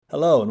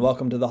Hello and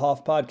welcome to the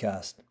Hoff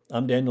Podcast.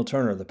 I'm Daniel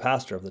Turner, the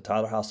pastor of the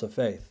Tyler House of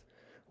Faith.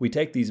 We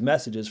take these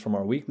messages from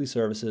our weekly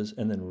services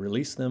and then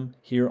release them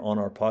here on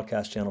our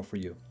podcast channel for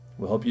you.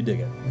 We hope you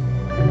dig it.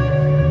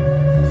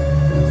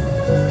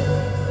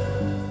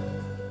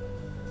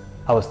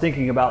 I was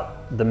thinking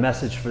about the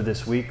message for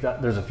this week.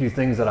 There's a few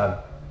things that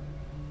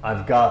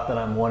I've got that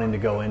I'm wanting to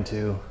go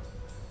into,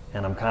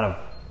 and I'm kind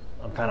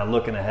of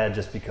looking ahead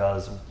just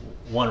because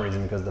one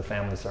reason because of the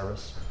family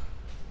service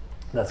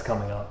that's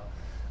coming up,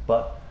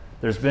 but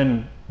there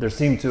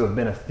seemed to have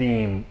been a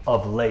theme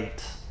of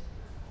late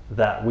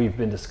that we've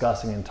been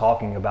discussing and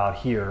talking about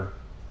here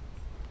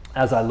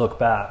as I look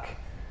back.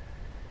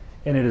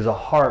 And it is a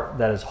heart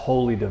that is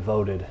wholly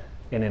devoted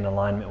and in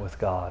alignment with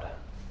God.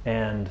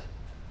 And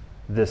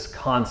this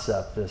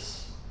concept,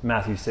 this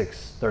Matthew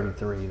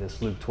 6:33,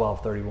 this Luke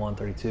 12:31,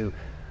 32,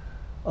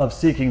 of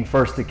seeking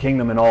first the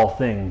kingdom in all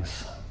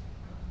things,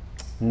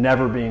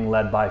 never being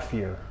led by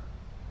fear,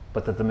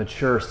 but that the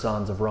mature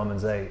sons of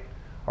Romans 8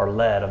 are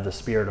led of the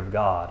Spirit of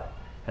God,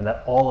 and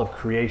that all of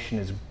creation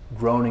is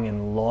groaning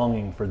and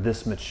longing for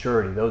this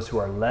maturity, those who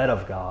are led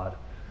of God,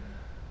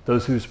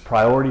 those whose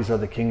priorities are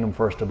the kingdom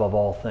first above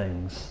all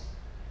things.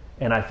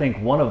 And I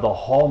think one of the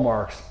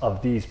hallmarks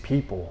of these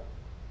people,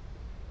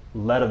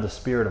 led of the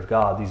Spirit of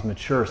God, these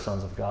mature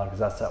sons of God, because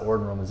that's that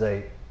word in Romans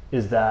 8,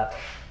 is that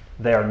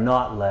they are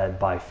not led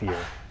by fear.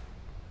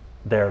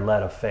 They are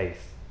led of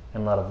faith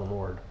and led of the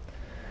Lord.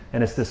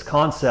 And it's this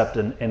concept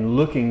and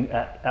looking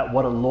at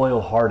what a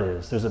loyal heart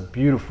is. There's a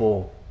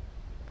beautiful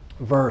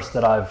verse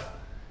that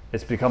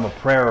it's become a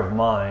prayer of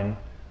mine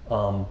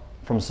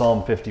from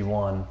Psalm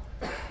 51,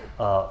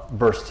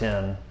 verse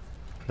 10,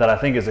 that I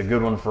think is a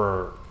good one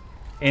for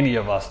any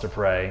of us to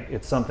pray.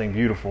 It's something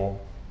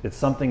beautiful. It's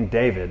something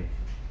David,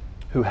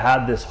 who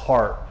had this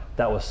heart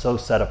that was so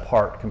set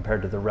apart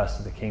compared to the rest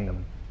of the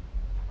kingdom,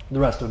 the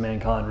rest of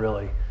mankind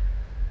really.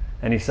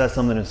 And he says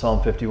something in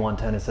Psalm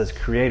 51:10. It says,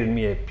 "Create in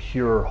me a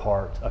pure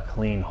heart, a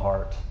clean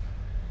heart,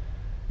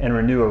 and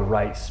renew a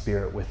right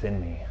spirit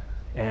within me."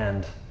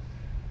 And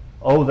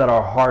oh, that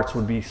our hearts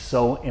would be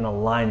so in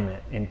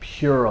alignment, in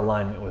pure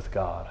alignment with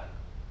God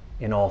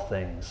in all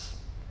things.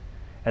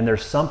 And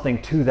there's something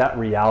to that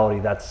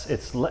reality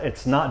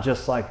it's not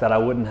just like that I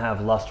wouldn't have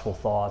lustful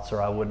thoughts,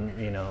 or I wouldn't,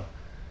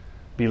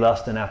 be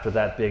lusting after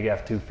that big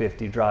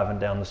F-250 driving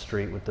down the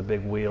street with the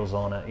big wheels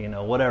on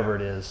it, whatever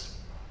it is.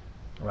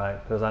 Right,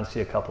 because I see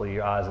a couple of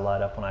your eyes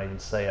light up when I even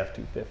say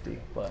F-250,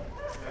 but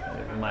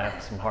you might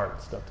have some hard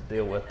stuff to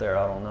deal with there.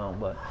 I don't know,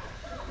 but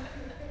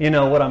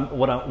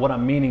what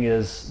I'm meaning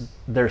is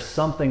there's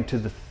something to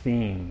the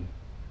theme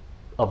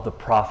of the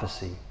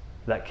prophecy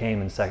that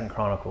came in 2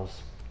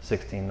 Chronicles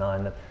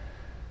 16:9, that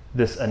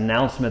this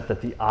announcement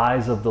that the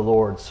eyes of the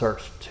Lord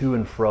search to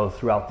and fro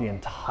throughout the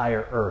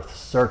entire earth,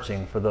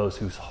 searching for those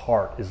whose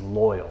heart is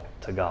loyal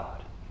to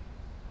God.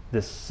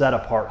 This set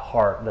apart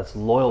heart that's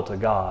loyal to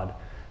God,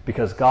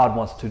 because God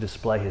wants to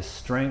display His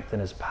strength and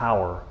His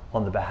power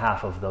on the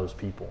behalf of those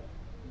people.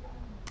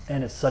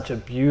 And it's such a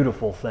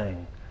beautiful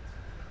thing.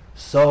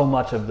 So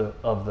much of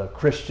the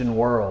Christian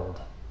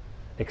world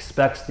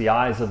expects the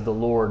eyes of the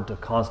Lord to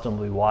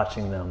constantly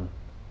watching them,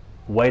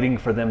 waiting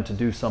for them to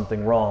do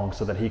something wrong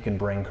so that He can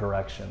bring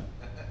correction.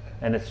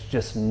 And it's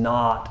just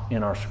not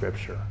in our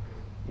Scripture.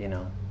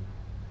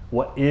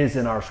 What is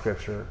in our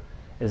Scripture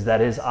is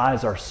that His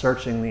eyes are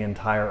searching the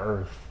entire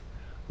earth,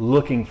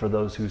 looking for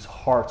those whose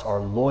hearts are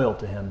loyal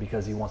to Him,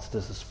 because He wants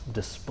to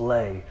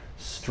display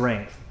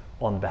strength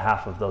on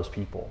behalf of those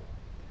people.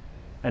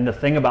 And the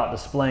thing about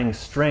displaying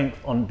strength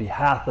on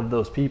behalf of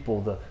those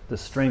people, the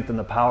strength and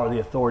the power, the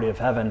authority of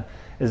heaven,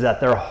 is that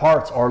their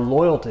hearts are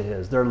loyal to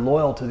His. They're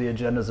loyal to the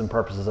agendas and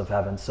purposes of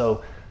heaven.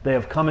 So they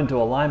have come into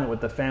alignment with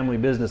the family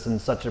business in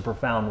such a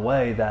profound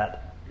way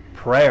that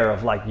prayer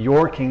of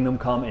your kingdom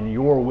come and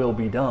your will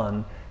be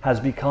done has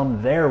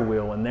become their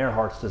will and their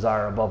heart's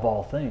desire above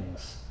all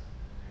things.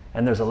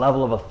 And there's a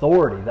level of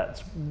authority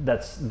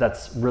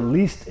that's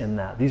released in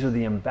that. These are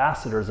the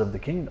ambassadors of the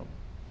kingdom.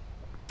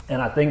 And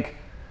I think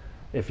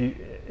if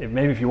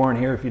you weren't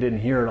here, if you didn't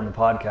hear it on the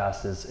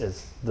podcast,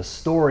 is the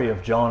story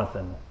of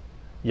Jonathan,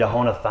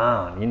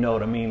 Jehonathan. You know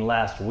what I mean?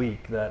 Last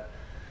week, that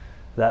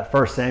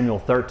 1 Samuel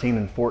 13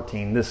 and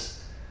 14.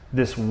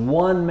 This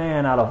one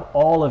man out of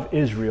all of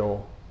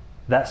Israel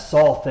that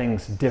saw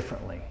things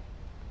differently,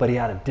 but he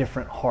had a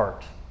different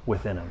heart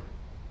within him.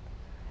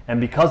 And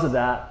because of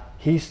that,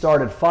 he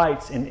started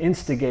fights and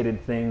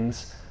instigated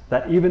things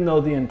that, even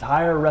though the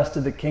entire rest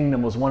of the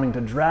kingdom was wanting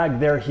to drag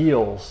their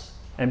heels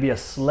and be a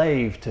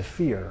slave to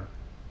fear,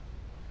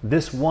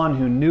 this one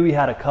who knew he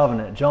had a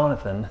covenant,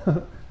 Jonathan,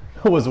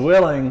 was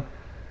willing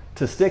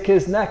to stick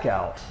his neck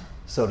out,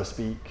 so to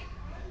speak,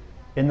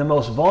 in the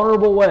most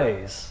vulnerable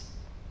ways.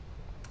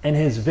 And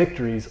his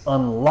victories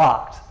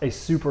unlocked a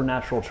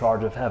supernatural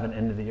charge of heaven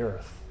into the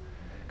earth.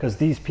 Because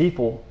these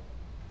people,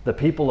 the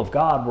people of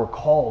God, were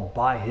called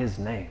by His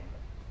name.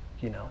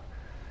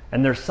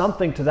 And there's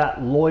something to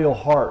that loyal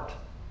heart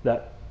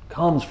that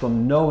comes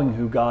from knowing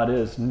who God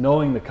is,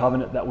 knowing the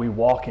covenant that we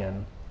walk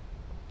in,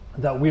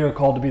 that we are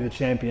called to be the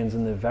champions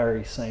in the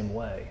very same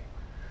way.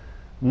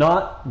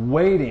 Not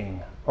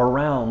waiting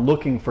around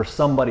looking for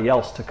somebody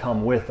else to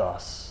come with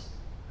us,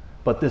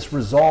 but this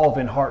resolve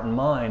in heart and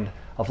mind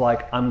of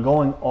like, I'm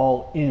going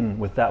all in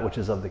with that which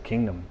is of the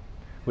kingdom,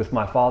 with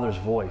my Father's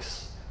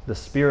voice, the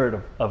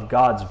Spirit of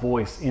God's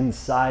voice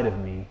inside of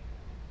me,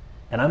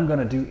 and I'm going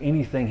to do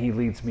anything He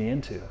leads me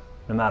into,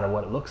 no matter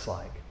what it looks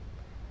like.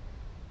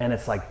 And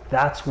it's like,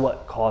 that's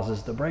what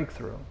causes the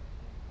breakthrough.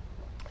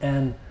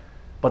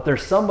 But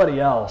there's somebody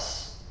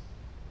else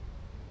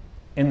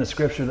in the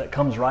scripture that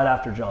comes right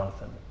after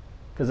Jonathan.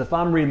 Because if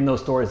I'm reading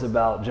those stories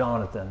about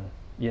Jonathan,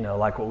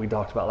 like what we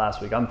talked about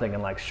last week, I'm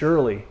thinking like,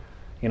 surely,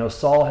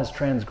 Saul has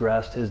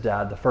transgressed his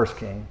dad, the first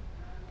king.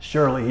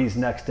 Surely he's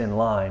next in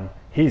line.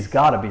 He's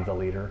got to be the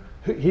leader.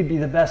 He'd be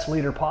the best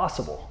leader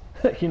possible.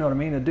 You know what I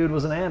mean? The dude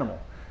was an animal.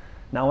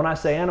 Now, when I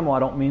say animal, I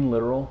don't mean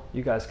literal.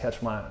 You guys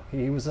catch my...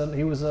 He was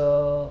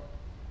a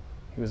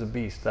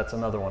beast. That's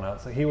another one. I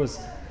would say he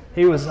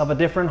was of a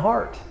different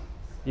heart.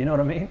 You know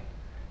what I mean?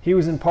 He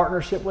was in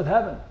partnership with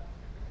heaven.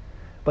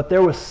 But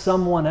there was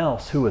someone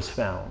else who was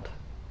found,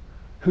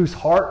 whose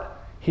heart,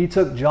 he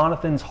took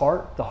Jonathan's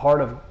heart, the heart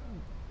of,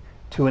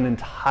 to an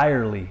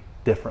entirely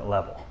different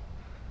level.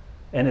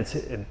 And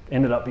it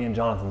ended up being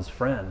Jonathan's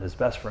friend, his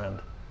best friend,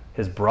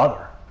 his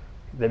brother.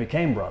 They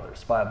became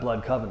brothers by a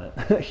blood covenant,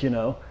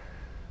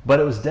 But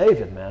it was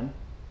David, man.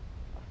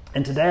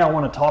 And today I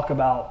want to talk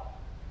about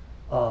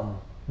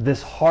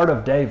this heart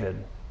of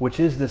David,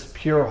 which is this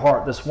pure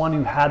heart, this one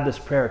who had this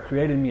prayer,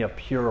 created me a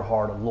pure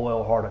heart, a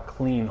loyal heart, a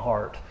clean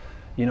heart.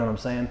 You know what I'm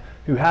saying?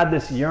 Who had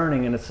this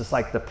yearning, and it's just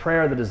like the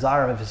prayer, the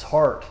desire of his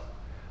heart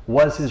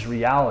was his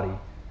reality.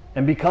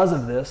 And because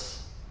of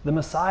this, the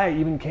Messiah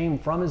even came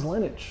from his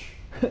lineage.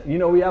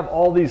 We have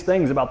all these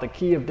things about the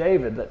key of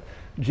David that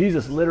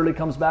Jesus literally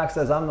comes back,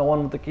 says, I'm the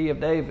one with the key of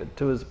David,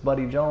 to his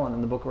buddy John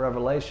in the book of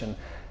Revelation.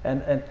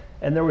 And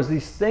there was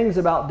these things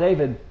about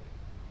David,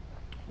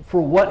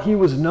 for what he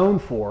was known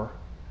for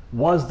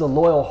was the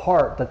loyal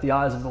heart that the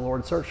eyes of the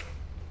Lord searched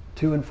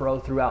to and fro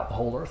throughout the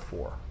whole earth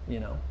for,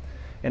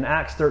 In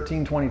Acts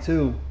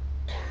 13:22,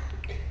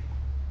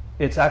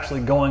 it's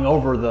actually going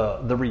over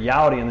the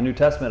reality in the New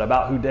Testament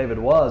about who David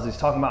was. He's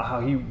talking about how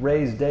he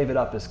raised David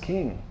up as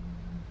king.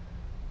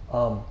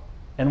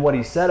 And what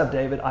he said of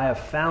David, I have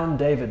found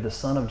David, the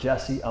son of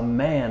Jesse, a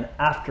man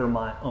after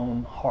my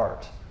own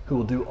heart, who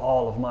will do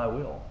all of my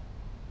will.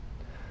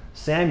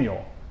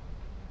 Samuel,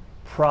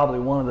 probably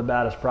one of the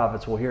baddest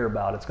prophets we'll hear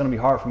about. It's going to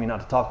be hard for me not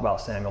to talk about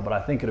Samuel, but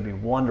I think it'll be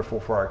wonderful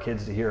for our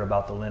kids to hear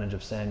about the lineage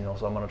of Samuel,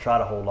 so I'm going to try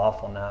to hold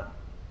off on that.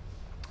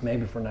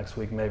 Maybe for next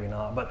week, maybe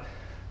not, but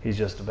he's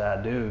just a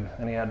bad dude,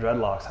 and he had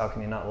dreadlocks. How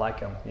can you not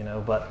like him,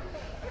 But,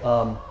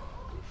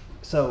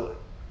 so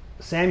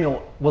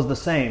Samuel was the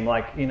same,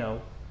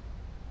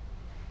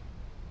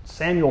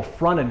 Samuel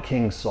fronted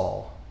King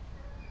Saul.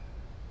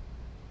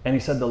 And he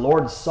said, the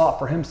Lord sought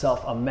for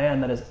himself a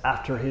man that is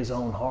after his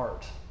own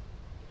heart.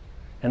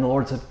 And the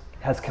Lord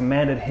has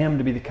commanded him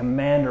to be the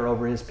commander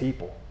over his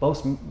people,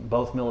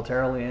 both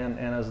militarily and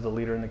as the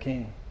leader and the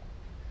king.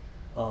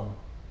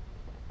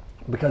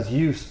 Because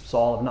you,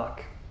 Saul, have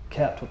not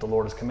kept what the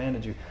Lord has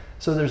commanded you.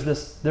 So there's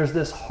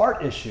this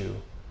heart issue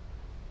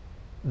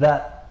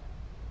that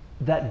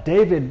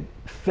David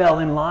fell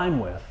in line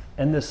with.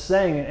 And this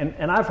saying,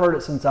 and I've heard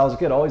it since I was a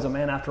kid, always a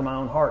man after my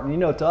own heart.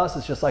 And to us,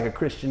 it's just like a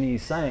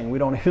Christianese saying. We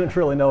don't even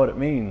really know what it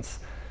means.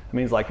 It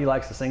means like he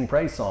likes to sing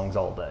praise songs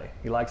all day.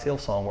 He likes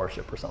Hillsong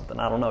worship or something.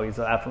 I don't know. He's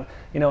after,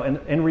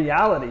 in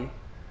reality,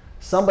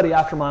 somebody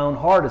after my own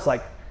heart is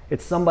like,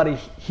 it's somebody,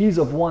 he's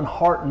of one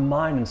heart and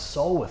mind and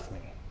soul with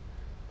me.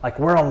 Like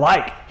we're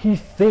alike. He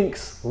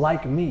thinks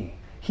like me.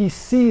 He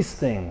sees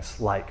things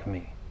like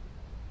me.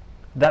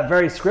 That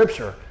very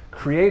scripture,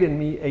 create in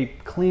me a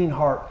clean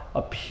heart,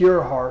 a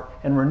pure heart,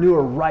 and renew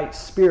a right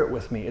spirit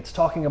with me. It's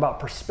talking about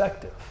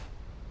perspective.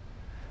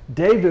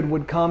 David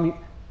would come,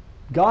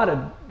 God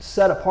had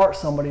set apart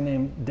somebody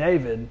named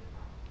David,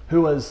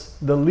 who was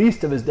the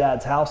least of his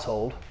dad's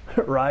household,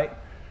 right?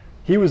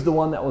 He was the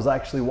one that was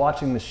actually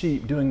watching the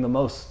sheep, doing the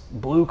most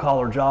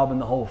blue-collar job in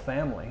the whole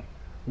family.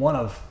 One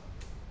of,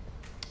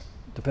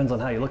 depends on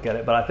how you look at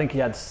it, but I think he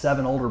had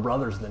 7 older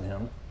brothers than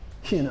him,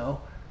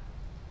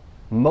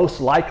 Most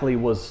likely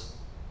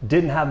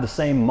didn't have the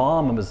same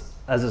mom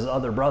as his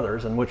other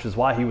brothers, and which is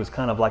why he was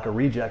kind of like a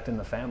reject in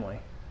the family.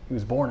 He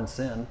was born in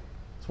sin,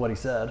 is what he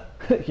said.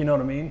 You know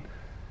what I mean?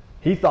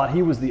 He thought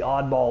he was the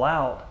oddball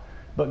out,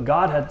 but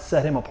God had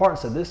set him apart and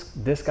said,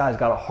 this guy's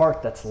got a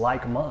heart that's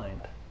like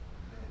mine.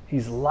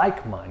 He's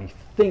like mine. He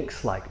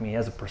thinks like me. He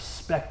has a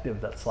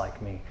perspective that's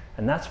like me.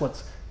 And that's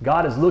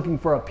God is looking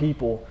for a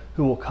people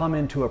who will come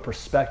into a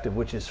perspective,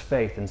 which is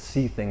faith, and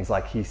see things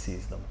like he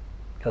sees them.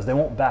 Because they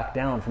won't back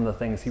down from the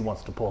things he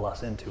wants to pull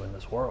us into in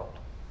this world.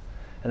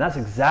 And that's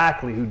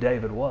exactly who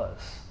David was.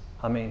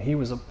 I mean, he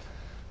was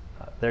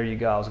there you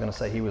go, I was going to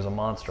say he was a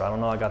monster. I don't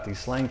know, I got these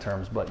slang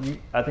terms, but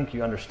I think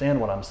you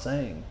understand what I'm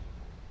saying.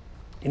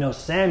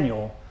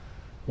 Samuel,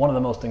 one of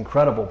the most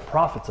incredible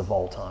prophets of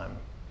all time,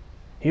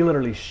 he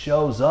literally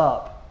shows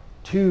up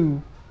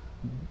to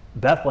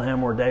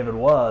Bethlehem, where David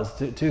was,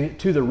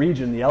 to the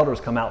region, the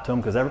elders come out to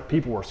him because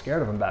people were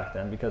scared of him back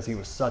then because he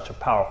was such a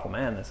powerful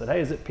man. They said,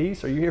 hey, is it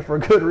peace? Are you here for a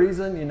good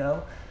reason?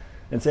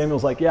 And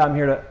Samuel's like, yeah, I'm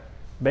here to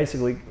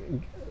basically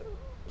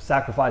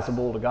sacrifice a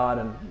bull to God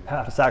and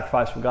have a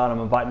sacrifice for God. I'm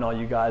inviting all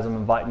you guys. I'm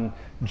inviting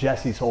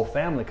Jesse's whole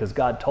family because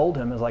God told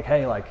him, it's like,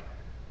 hey,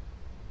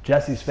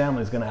 Jesse's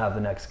family is going to have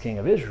the next king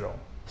of Israel.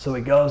 So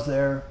he goes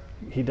there,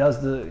 he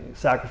does the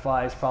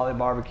sacrifice, probably a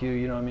barbecue,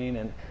 you know what I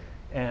mean?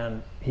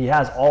 And he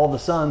has all the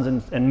sons,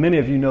 and many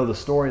of you know the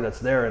story that's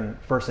there in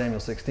 1 Samuel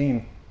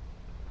 16.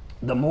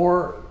 The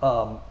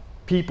more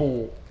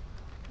people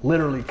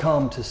literally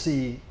come to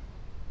see,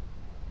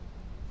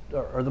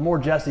 or the more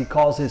Jesse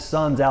calls his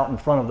sons out in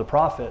front of the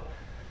prophet,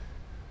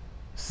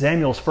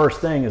 Samuel's first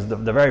thing is the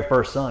very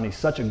first son. He's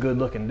such a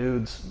good-looking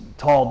dude,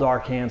 tall,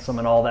 dark, handsome,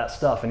 and all that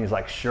stuff. And he's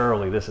like,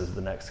 surely this is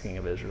the next king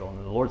of Israel.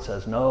 And the Lord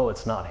says, no,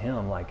 it's not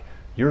him. Like,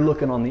 you're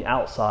looking on the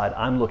outside.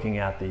 I'm looking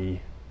at the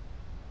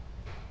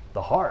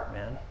heart,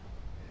 man.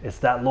 It's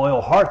that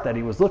loyal heart that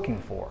he was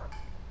looking for.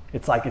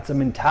 It's like it's a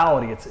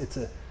mentality.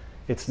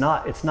 It's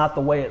not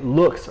the way it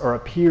looks or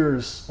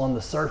appears on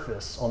the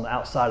surface, on the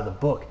outside of the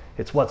book.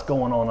 It's what's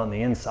going on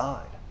the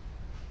inside.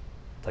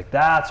 It's like,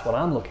 that's what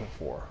I'm looking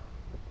for.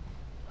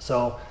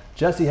 So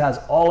Jesse has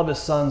all of his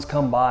sons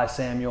come by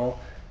Samuel,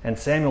 and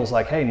Samuel's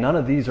like, hey, none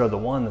of these are the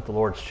one that the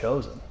Lord's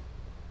chosen.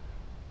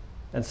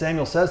 And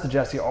Samuel says to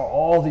Jesse, are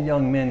all the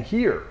young men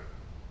here?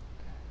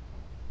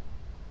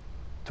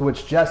 To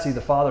which Jesse, the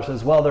father,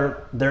 says, well,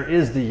 there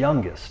is the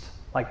youngest.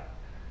 Like,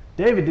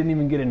 David didn't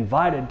even get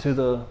invited to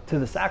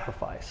the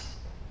sacrifice.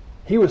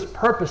 He was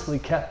purposely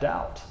kept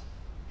out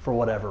for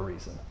whatever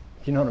reason.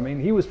 You know what I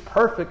mean? He was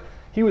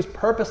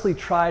purposely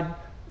tried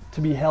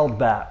to be held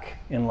back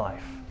in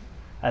life.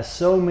 As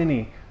so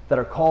many that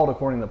are called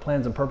according to the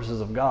plans and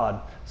purposes of God,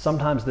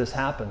 sometimes this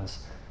happens.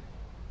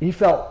 He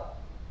felt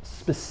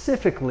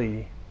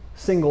specifically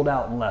singled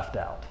out and left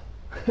out.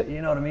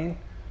 You know what I mean?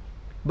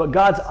 But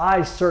God's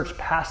eyes search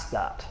past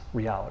that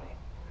reality.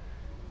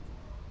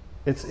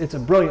 It's a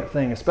brilliant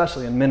thing,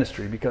 especially in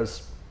ministry,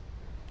 because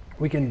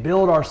we can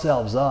build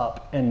ourselves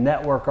up and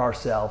network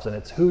ourselves, and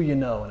it's who you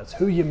know, and it's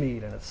who you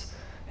meet, and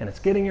it's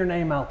getting your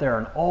name out there,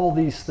 and all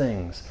these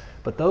things.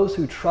 But those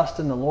who trust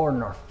in the Lord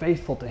and are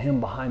faithful to him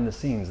behind the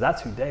scenes,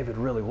 that's who David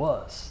really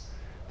was.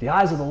 The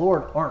eyes of the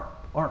Lord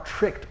aren't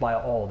tricked by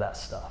all that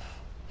stuff.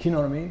 You know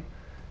what I mean?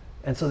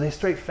 And so they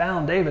straight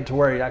found David to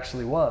where he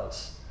actually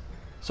was.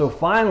 So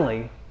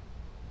finally,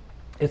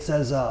 it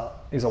says,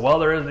 he said, well,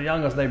 there is the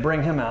youngest. They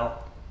bring him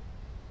out.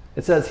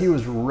 It says he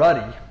was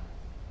ruddy,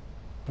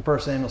 in 1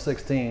 Samuel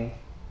 16,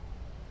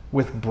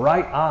 with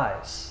bright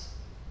eyes.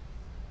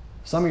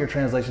 Some of your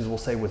translations will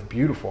say with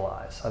beautiful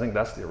eyes. I think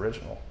that's the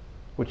original,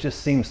 which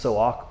just seems so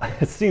awkward.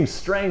 It seems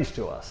strange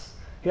to us.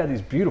 He had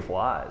these beautiful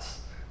eyes,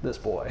 this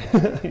boy,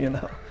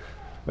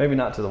 Maybe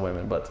not to the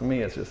women, but to me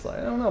it's just like,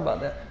 I don't know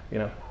about that.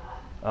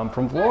 I'm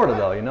from Florida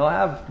though, I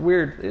have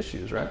weird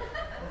issues, right?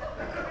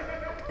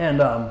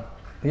 And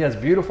he has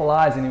beautiful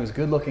eyes, and he was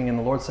good looking, and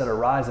the Lord said,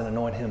 arise and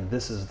anoint him.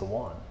 This is the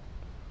one.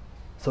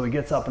 So he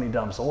gets up and he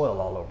dumps oil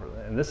all over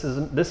it. And this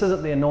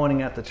isn't the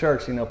anointing at the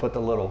church, put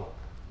the little,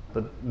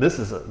 this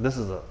is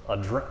a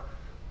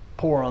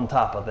pour on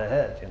top of the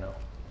head,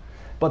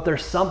 But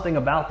there's something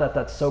about that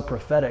that's so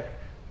prophetic,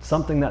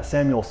 something that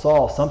Samuel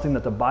saw, something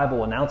that the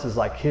Bible announces,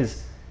 like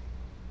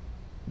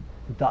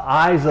the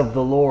eyes of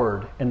the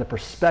Lord and the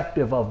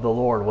perspective of the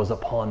Lord was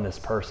upon this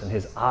person.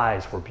 His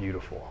eyes were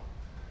beautiful.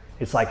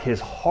 It's like his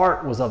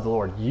heart was of the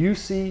Lord. You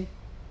see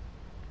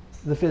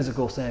the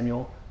physical,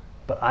 Samuel,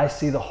 but I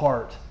see the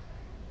heart.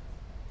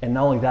 And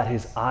not only that,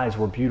 his eyes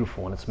were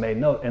beautiful, and it's made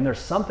note. And there's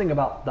something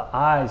about the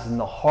eyes and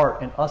the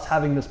heart and us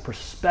having this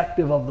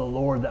perspective of the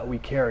Lord that we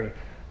carry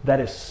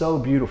that is so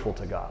beautiful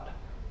to God.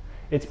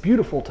 It's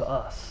beautiful to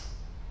us.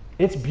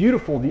 It's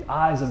beautiful, the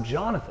eyes of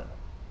Jonathan,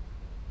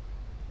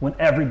 when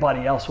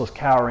everybody else was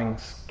cowering,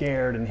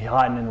 scared, and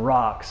hiding in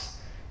rocks.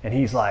 And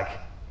he's like,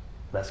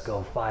 let's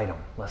go fight him.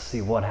 Let's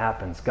see what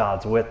happens.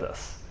 God's with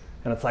us.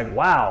 And it's like,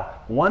 wow,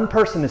 one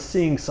person is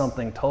seeing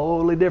something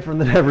totally different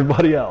than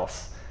everybody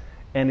else.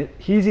 And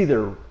he's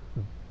either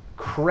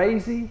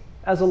crazy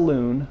as a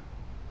loon,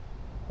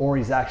 or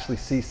he's actually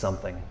sees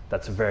something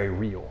that's very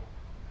real.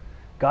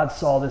 God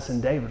saw this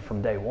in David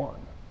from day one.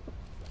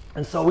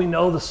 And so we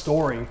know the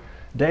story.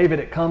 David,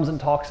 it comes and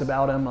talks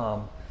about him.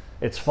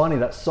 It's funny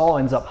that Saul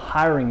ends up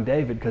hiring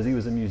David because he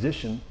was a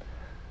musician.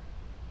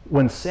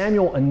 When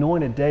Samuel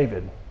anointed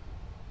David,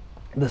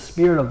 the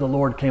Spirit of the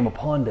Lord came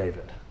upon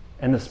David.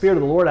 And the Spirit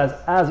of the Lord,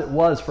 as it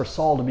was for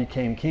Saul to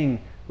become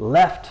king,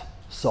 left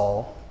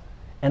Saul,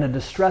 and a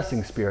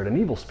distressing spirit, an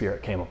evil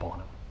spirit, came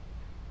upon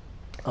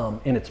him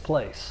in its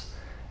place.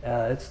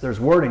 There's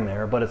wording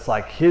there, but it's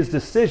like his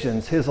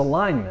decisions, his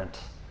alignment,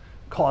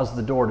 caused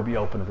the door to be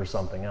open for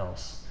something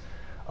else.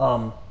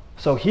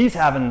 So he's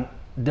having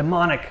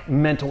demonic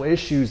mental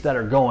issues that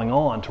are going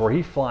on to where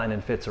he's flying in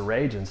fits of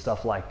rage and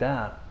stuff like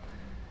that.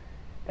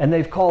 And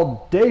they've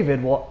called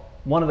David, well,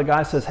 one of the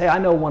guys says, hey, I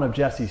know one of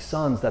Jesse's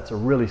sons that's a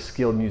really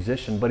skilled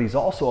musician, but he's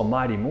also a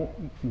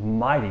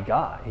mighty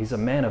guy. He's a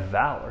man of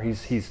valor.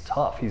 He's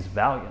tough. He's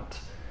valiant.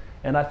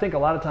 And I think a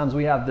lot of times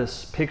we have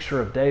this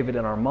picture of David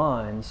in our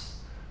minds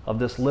of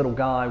this little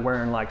guy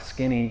wearing like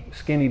skinny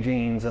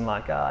jeans and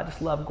like, I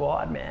just love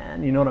God,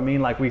 man. You know what I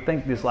mean? Like we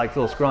think this like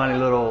little scrawny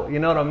little, you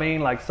know what I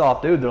mean? Like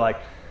soft dude. They're like,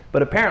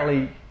 but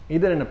apparently he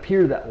didn't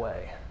appear that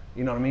way.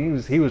 You know what I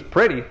mean? He was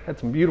pretty, had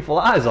some beautiful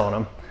eyes on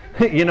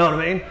him. You know what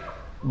I mean?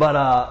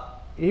 But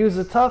he was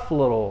a tough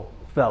little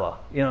fella,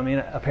 you know what I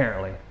mean?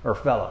 Apparently, or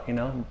fella, you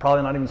know,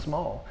 probably not even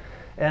small.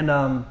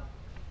 And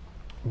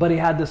but he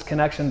had this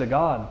connection to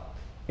God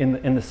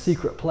in the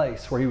secret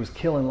place where he was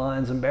killing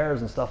lions and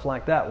bears and stuff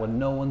like that when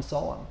no one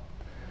saw him.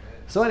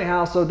 So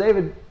anyhow, so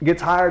David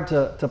gets hired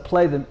to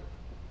play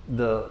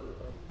the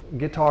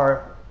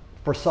guitar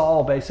for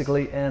Saul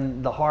basically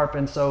and the harp,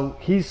 and so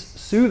he's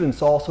soothing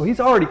Saul. So he's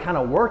already kind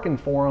of working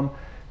for him,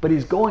 but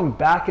he's going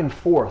back and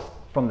forth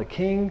from the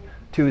king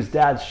to his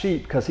dad's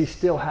sheep because he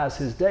still has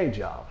his day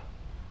job.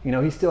 You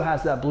know, he still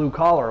has that blue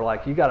collar,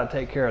 like you got to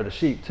take care of the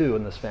sheep too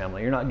in this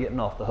family. You're not getting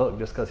off the hook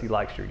just because he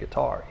likes your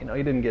guitar. You know,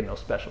 he didn't get no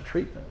special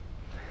treatment.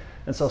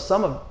 And so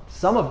some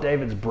of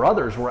David's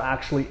brothers were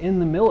actually in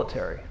the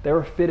military. They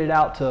were fitted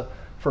out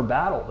for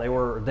battle. They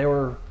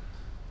were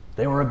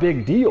a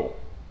big deal.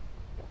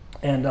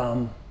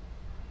 And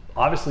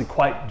obviously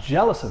quite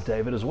jealous of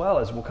David as well,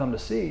 as we'll come to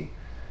see.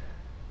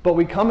 But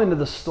we come into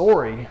the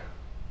story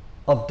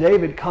of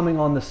David coming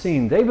on the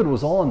scene. David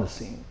was on the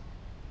scene.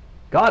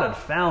 God had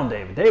found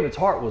David. David's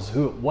heart was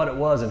what it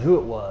was and who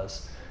it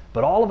was.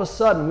 But all of a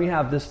sudden we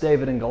have this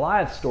David and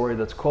Goliath story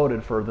that's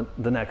quoted for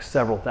the next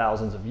several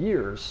thousands of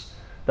years.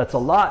 That's a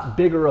lot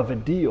bigger of a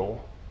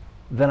deal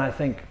than I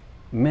think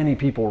many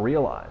people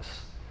realize.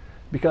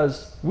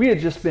 Because we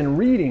had just been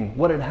reading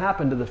what had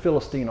happened to the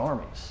Philistine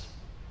armies.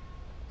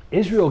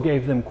 Israel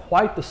gave them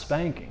quite the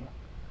spanking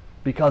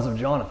because of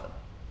Jonathan,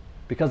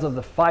 because of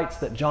the fights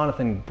that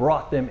Jonathan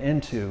brought them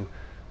into,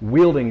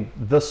 wielding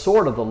the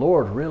sword of the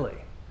Lord, really.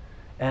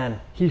 And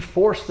he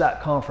forced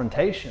that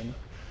confrontation.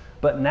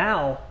 But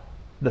now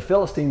the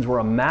Philistines were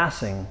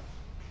amassing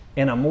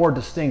in a more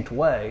distinct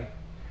way,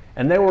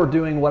 and they were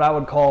doing what I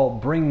would call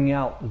bringing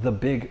out the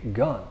big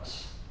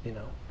guns, you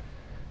know.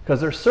 Because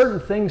there's certain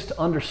things to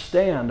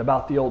understand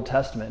about the Old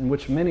Testament, in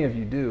which many of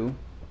you do,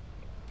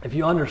 if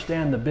you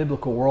understand the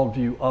biblical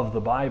worldview of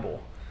the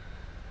Bible,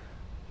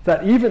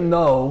 that even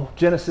though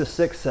Genesis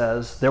 6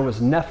 says there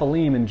was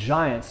Nephilim and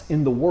giants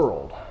in the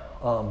world,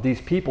 these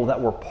people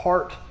that were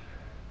part,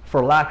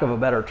 for lack of a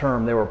better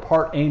term, they were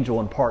part angel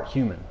and part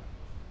human.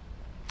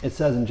 It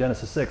says in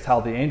Genesis 6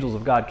 how the angels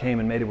of God came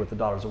and mated with the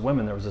daughters of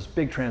women. There was this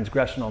big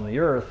transgression on the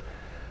earth,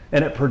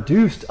 and it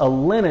produced a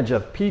lineage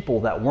of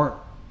people that weren't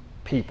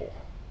people.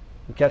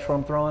 You catch what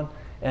I'm throwing?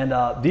 And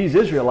these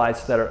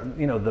Israelites that are,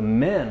 you know, the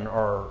men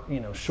are, you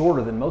know,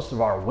 shorter than most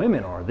of our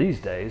women are these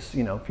days.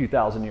 You know, a few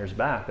thousand years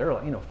back, they're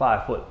like, you know,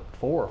 5'4"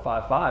 or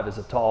 5'5" is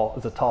a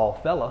tall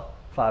fella,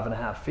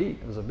 5.5 feet.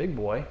 It was a big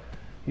boy.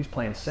 He's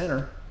playing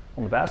center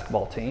on the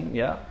basketball team.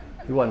 Yeah,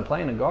 he wasn't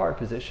playing a guard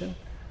position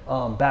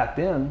back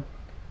then.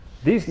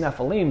 These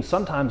Nephilim,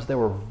 sometimes they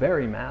were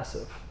very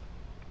massive,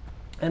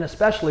 and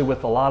especially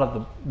with a lot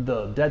of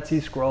the Dead Sea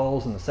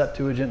Scrolls and the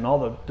Septuagint and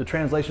all the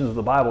translations of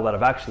the Bible that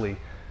have actually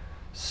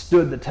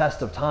stood the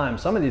test of time.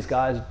 Some of these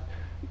guys,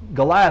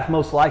 Goliath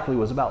most likely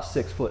was about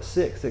 6'6",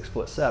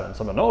 6'7".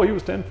 Someone, no, he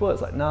was 10 foot.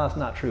 It's like, no, that's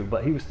not true.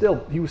 But he was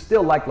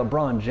still like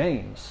LeBron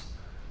James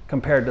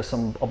compared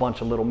to a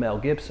bunch of little Mel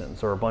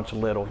Gibsons or a bunch of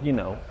little, you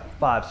know,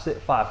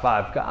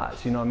 5'5"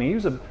 guys. You know what I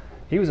mean?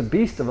 He was a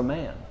beast of a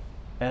man,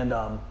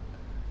 and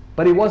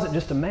but he wasn't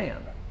just a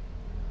man.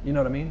 You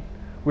know what I mean?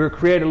 We were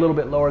created a little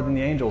bit lower than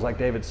the angels, like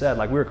David said.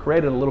 Like we were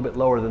created a little bit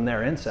lower than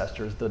their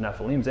ancestors, the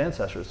Nephilim's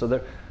ancestors. So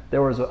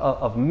there was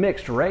a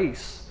mixed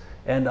race,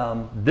 and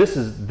this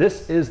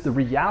is the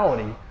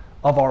reality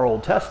of our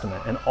Old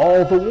Testament and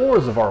all the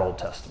wars of our Old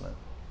Testament.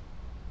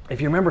 If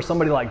you remember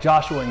somebody like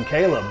Joshua and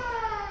Caleb,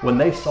 when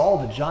they saw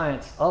the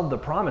giants of the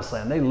Promised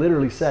Land, they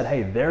literally said,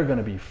 "Hey, they're going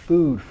to be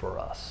food for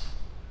us."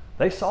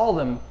 They saw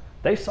them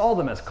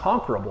as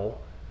conquerable.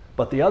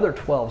 But the other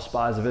 12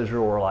 spies of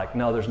Israel were like,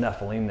 no, there's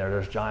Nephilim there,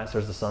 there's giants,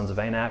 there's the sons of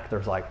Anak.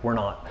 There's like, we're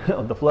not,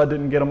 the flood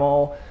didn't get them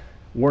all.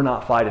 We're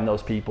not fighting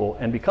those people.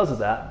 And because of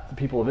that, the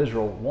people of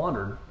Israel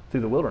wandered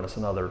through the wilderness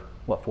another,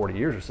 40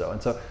 years or so.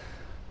 And so,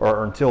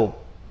 or until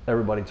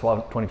everybody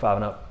 25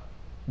 and up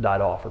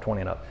died off, or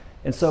 20 and up.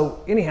 And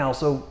so anyhow,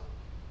 so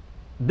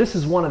this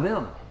is one of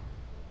them.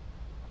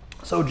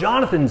 So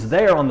Jonathan's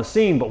there on the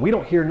scene, but we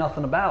don't hear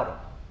nothing about him.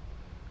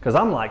 Because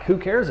I'm like, who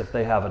cares if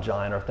they have a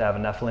giant or if they have a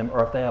Nephilim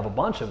or if they have a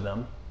bunch of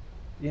them?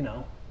 You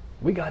know,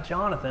 we got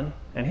Jonathan,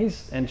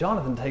 and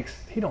Jonathan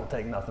don't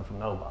take nothing from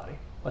nobody.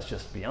 Let's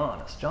just be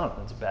honest.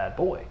 Jonathan's a bad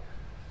boy.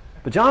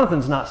 But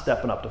Jonathan's not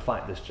stepping up to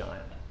fight this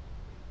giant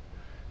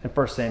in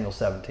 1 Samuel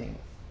 17.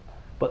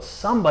 But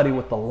somebody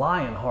with the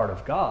lion heart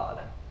of God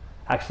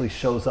actually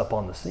shows up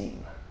on the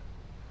scene.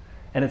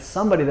 And it's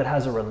somebody that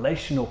has a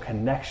relational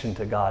connection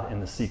to God in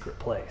the secret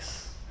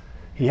place.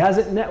 He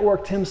hasn't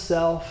networked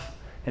himself.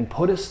 and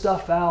put his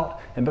stuff out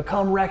and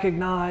become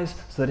recognized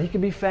so that he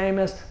could be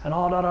famous and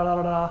all da da da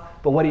da da.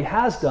 But what he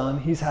has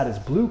done, he's had his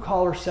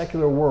blue-collar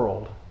secular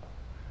world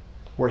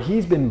where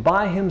he's been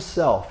by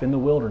himself in the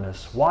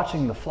wilderness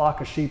watching the flock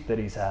of sheep that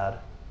he's had.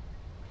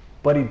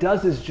 But he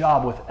does his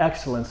job with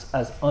excellence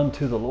as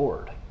unto the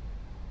Lord.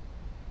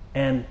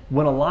 And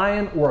when a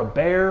lion or a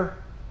bear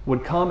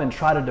would come and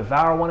try to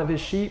devour one of his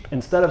sheep,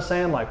 instead of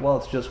saying like, well,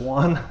 it's just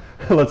one,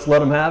 let's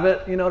let him have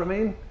it, you know what I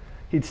mean?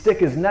 He'd stick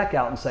his neck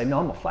out and say, no,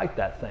 I'm going to fight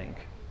that thing.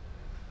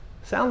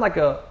 It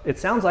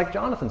sounds like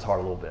Jonathan's heart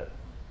a little bit.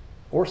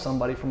 Or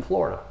somebody from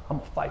Florida. I'm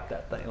going to fight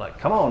that thing. Like,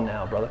 come on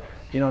now, brother.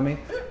 You know what I mean?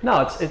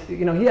 No,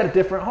 he had a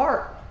different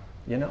heart,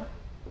 you know?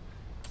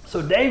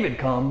 So David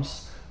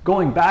comes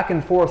going back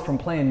and forth from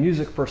playing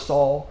music for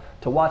Saul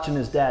to watching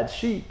his dad's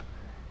sheep.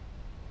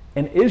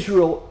 And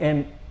Israel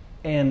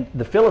and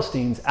the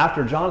Philistines,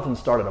 after Jonathan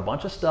started a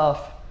bunch of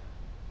stuff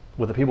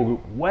with a people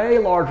group way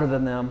larger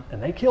than them,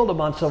 and they killed a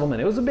bunch of them,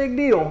 and it was a big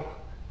deal.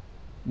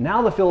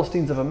 Now the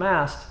Philistines have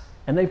amassed,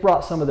 and they've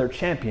brought some of their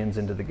champions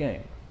into the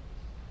game,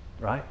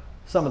 right?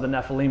 Some of the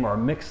Nephilim are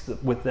mixed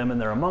with them,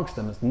 and they're amongst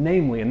them.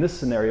 Namely, in this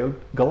scenario,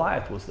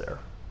 Goliath was there.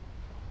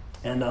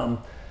 And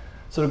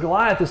so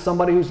Goliath is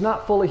somebody who's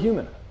not fully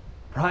human,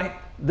 right?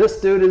 This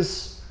dude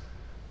he's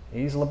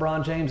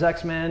LeBron James,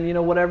 X-Men, you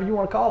know, whatever you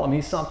want to call him.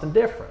 He's something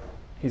different.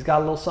 He's got a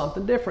little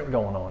something different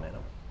going on in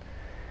him.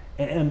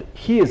 And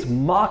he is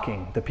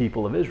mocking the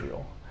people of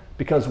Israel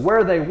because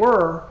where they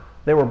were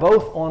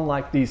both on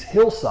like these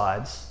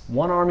hillsides,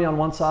 one army on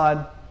one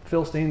side,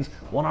 Philistines,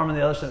 one army on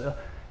the other side,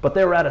 but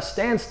they were at a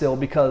standstill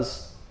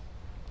because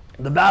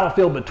the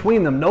battlefield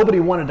between them, nobody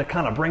wanted to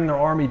kind of bring their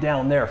army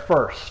down there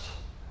first.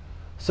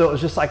 So it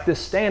was just like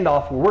this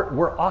standoff where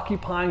we're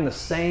occupying the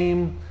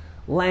same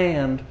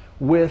land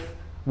with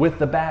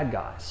the bad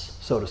guys,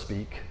 so to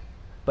speak.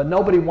 But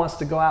nobody wants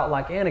to go out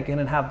like Anakin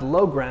and have the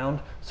low ground,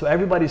 so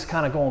everybody's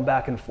kind of going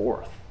back and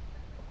forth.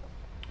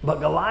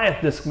 But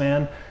Goliath, this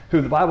man,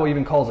 who the Bible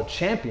even calls a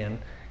champion,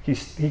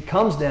 he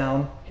comes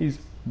down, he's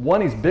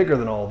bigger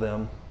than all of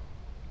them,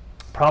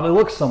 probably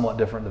looks somewhat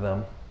different to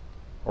them,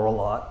 or a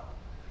lot.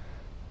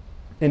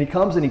 And he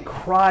comes and he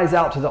cries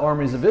out to the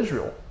armies of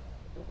Israel.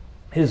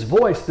 His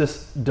voice,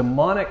 this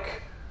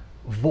demonic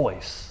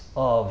voice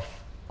of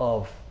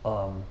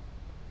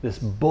this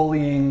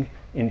bullying,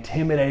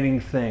 intimidating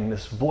thing,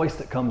 this voice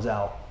that comes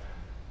out.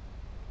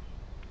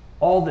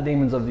 All the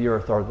demons of the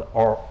earth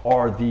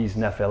are these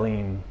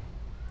Nephilim,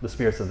 the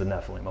spirits of the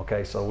Nephilim.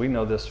 Okay, so we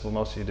know this. Well,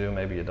 most of you do.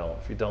 Maybe you don't.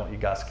 If you don't, you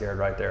got scared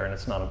right there, and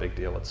it's not a big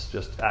deal. It's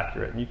just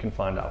accurate, and you can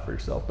find out for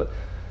yourself. But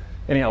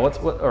anyhow,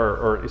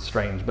 or it's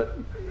strange, but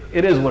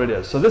it is what it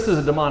is. So this is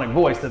a demonic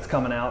voice that's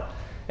coming out,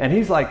 and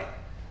he's like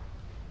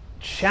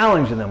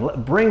challenging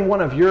them. Bring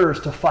one of yours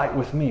to fight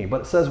with me.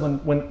 But it says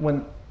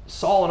when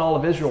Saul and all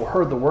of Israel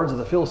heard the words of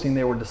the Philistine,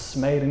 they were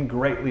dismayed and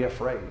greatly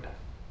afraid.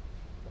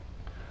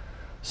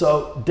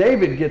 So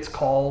David gets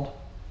called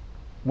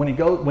when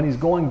he's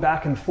going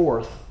back and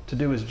forth to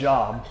do his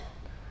job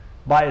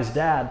by his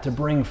dad to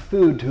bring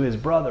food to his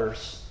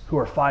brothers who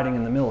are fighting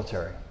in the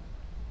military.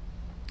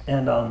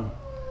 And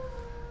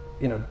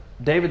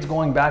David's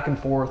going back and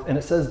forth, and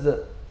it says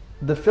that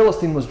the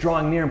Philistine was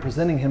drawing near and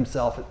presenting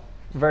himself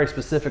very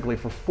specifically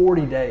for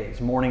 40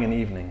 days, morning and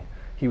evening.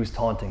 He was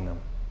taunting them.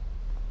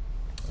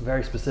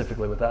 Very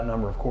specifically with that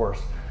number, of course.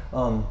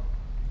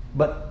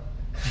 But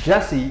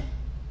Jesse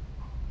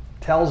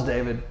tells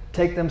David,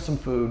 take them some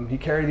food. He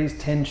carried these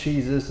 10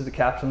 cheeses to the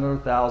captain of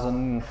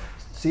 1,000.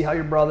 See how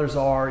your brothers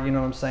are, you know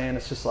what I'm saying?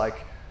 It's just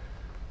like,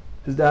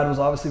 his dad was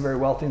obviously very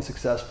wealthy and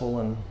successful,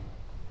 and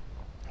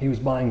he was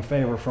buying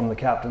favor from the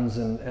captains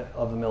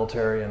of the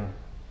military. And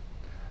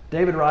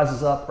David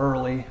rises up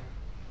early,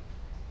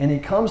 and he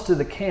comes to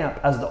the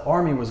camp as the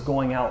army was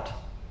going out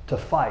to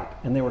fight,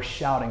 and they were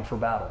shouting for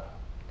battle.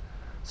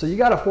 So you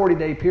got a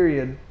 40-day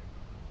period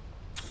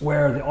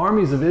where the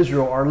armies of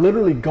Israel are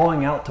literally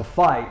going out to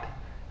fight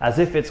as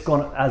if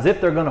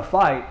they're going to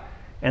fight,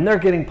 and they're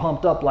getting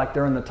pumped up like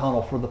they're in the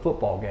tunnel for the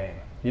football game.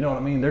 You know what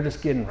I mean? They're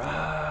just getting,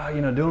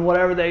 doing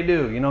whatever they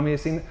do. You know what I mean?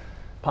 You've seen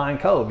Pine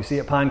Cove. You see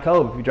at Pine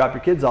Cove, if you drop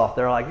your kids off,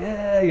 they're like,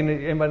 yeah,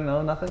 anybody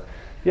know nothing?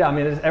 Yeah, I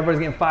mean, everybody's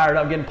getting fired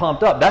up, getting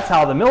pumped up. That's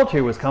how the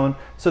military was coming.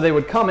 So they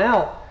would come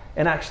out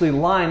and actually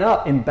line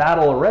up in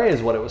battle array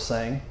is what it was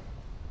saying.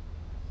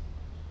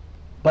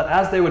 But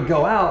as they would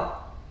go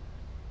out,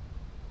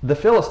 the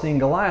Philistine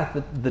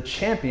Goliath, the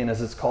champion as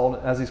he's called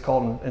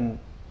in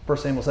 1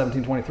 Samuel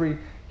 17:23,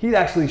 he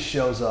actually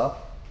shows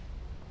up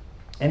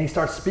and he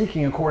starts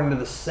speaking according to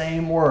the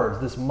same words,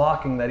 this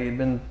mocking that he had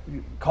been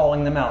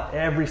calling them out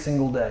every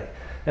single day.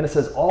 And it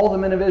says, all the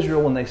men of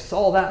Israel, when they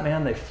saw that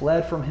man, they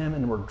fled from him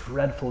and were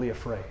dreadfully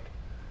afraid.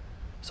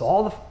 So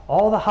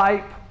all the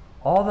hype,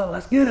 all the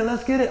let's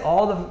get it,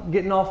 all the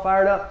getting all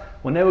fired up,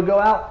 when they would go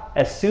out,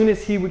 as soon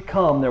as he would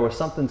come, there was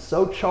something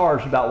so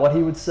charged about what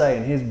he would say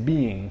and his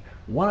being.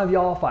 One of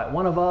y'all fight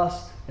one of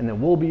us, and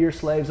then we'll be your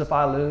slaves if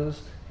I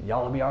lose, and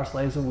y'all will be our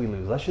slaves if we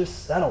lose. Let's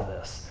just settle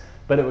this.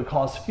 But it would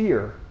cause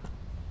fear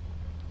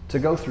to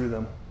go through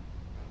them,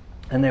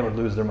 and they would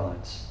lose their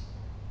minds.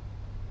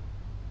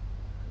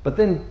 But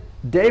then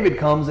David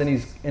comes and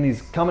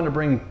he's coming to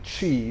bring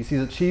cheese.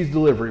 He's a cheese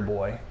delivery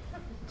boy.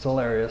 It's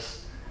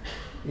hilarious.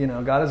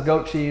 Got his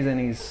goat cheese and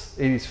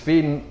he's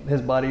feeding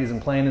his buddies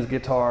and playing his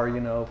guitar,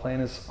 playing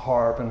his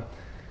harp.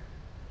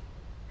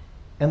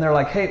 And they're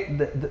like,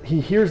 hey, he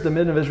hears the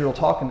men of Israel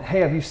talking. Hey,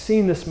 have you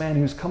seen this man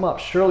who's come up?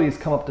 Surely he's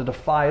come up to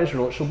defy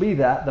Israel. It shall be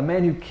that the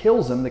man who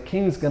kills him, the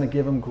king's going to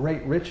give him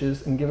great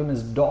riches and give him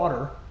his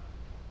daughter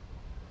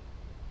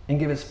and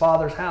give his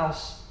father's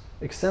house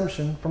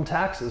exemption from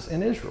taxes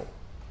in Israel.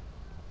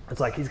 It's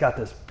like he's got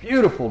this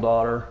beautiful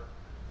daughter.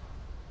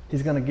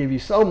 He's going to give you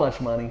so much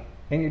money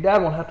and your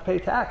dad won't have to pay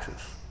taxes.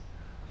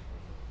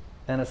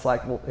 And it's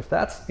like, well, if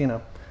that's,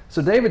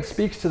 So David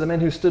speaks to the men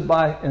who stood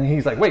by and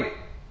he's like, wait,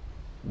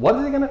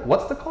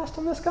 what's the cost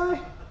on this guy?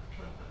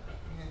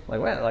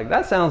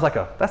 That sounds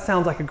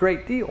like a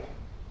great deal.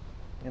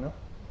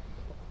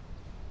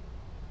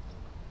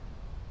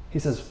 He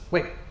says,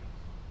 wait,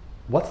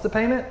 what's the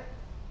payment?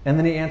 And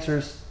then he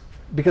answers,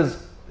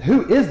 because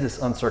who is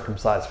this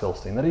uncircumcised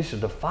Philistine that he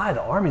should defy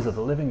the armies of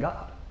the living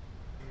God?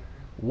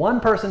 One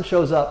person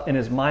shows up and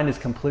his mind is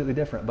completely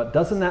different, but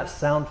doesn't that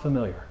sound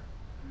familiar?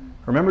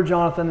 Remember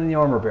Jonathan and the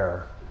armor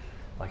bearer?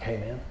 Like, hey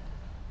man,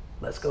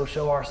 let's go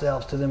show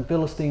ourselves to them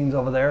Philistines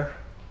over there.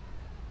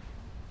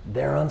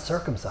 They're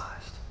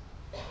uncircumcised.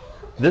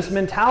 This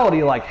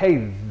mentality like,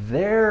 hey,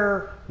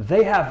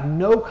 they have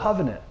no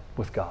covenant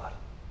with God.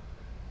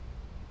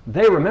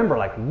 They remember,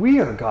 like, we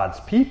are God's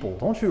people.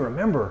 Don't you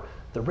remember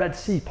the Red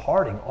Sea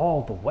parting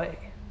all the way?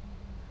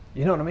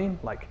 You know what I mean?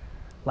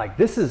 Like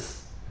this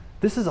is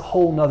a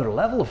whole nother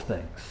level of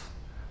things.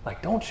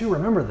 Like, don't you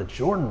remember the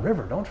Jordan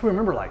River? Don't you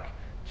remember, like,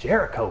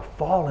 Jericho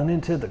falling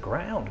into the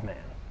ground, man?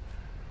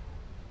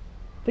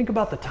 Think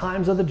about the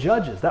times of the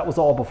judges. That was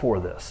all before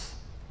this.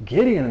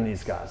 Gideon and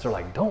these guys, they're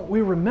like, don't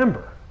we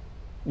remember?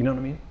 You know what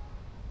I mean?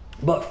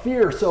 But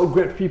fear so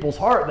gripped people's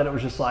heart that it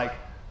was just like,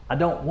 I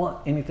don't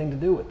want anything to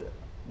do with it.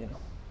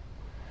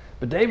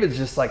 But David's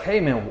just like, hey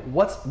man,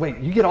 wait,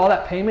 you get all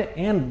that payment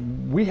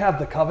and we have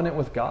the covenant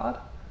with God?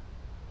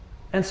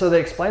 And so they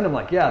explained to him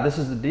like, yeah, this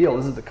is the deal.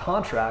 This is the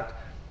contract.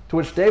 To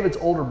which David's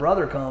older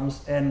brother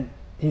comes and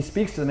he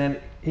speaks to the man.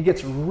 He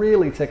gets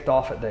really ticked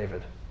off at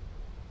David.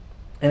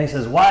 And he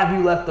says, why have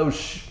you left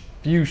those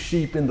few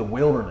sheep in the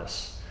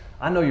wilderness?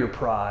 I know your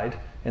pride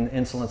and the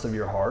insolence of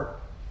your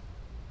heart.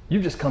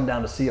 You've just come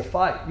down to see a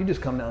fight. You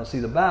just come down to see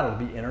the battle,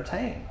 to be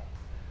entertained.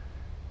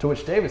 To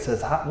which David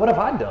says, what have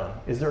I done?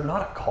 Is there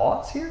not a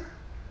cause here?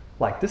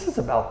 Like, this is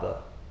about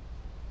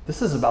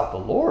the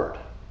Lord.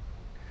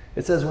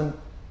 It says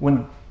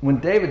when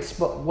David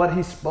spoke, what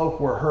he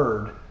spoke were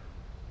heard,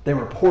 they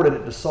reported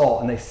it to Saul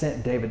and they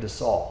sent David to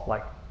Saul,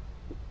 like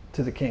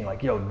to the king,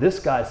 like, yo, this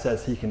guy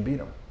says he can beat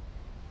him.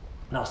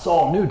 Now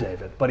Saul knew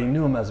David, but he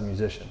knew him as a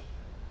musician.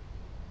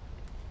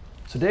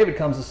 So David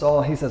comes to Saul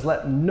and he says,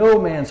 let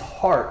no man's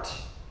heart,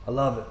 I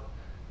love it,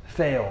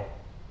 fail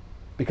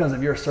because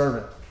of your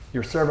servant.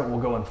 Your servant will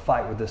go and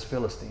fight with this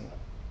Philistine.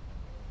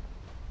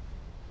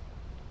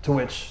 To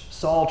which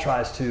Saul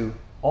tries to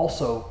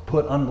also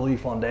put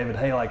unbelief on David.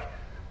 Hey, like,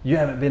 you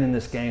haven't been in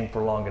this game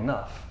for long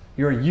enough.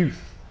 You're a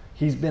youth.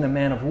 He's been a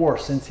man of war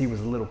since he was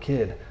a little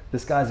kid.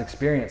 This guy's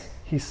experienced.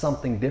 He's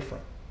something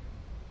different.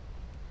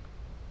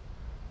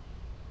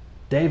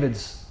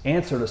 David's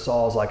answer to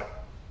Saul is like,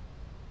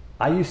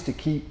 I used to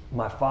keep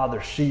my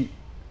father's sheep.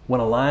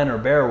 When a lion or a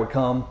bear would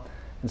come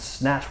and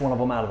snatch one of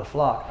them out of the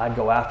flock, I'd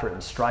go after it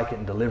and strike it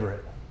and deliver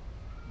it.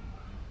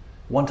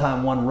 One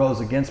time one rose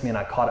against me and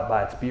I caught it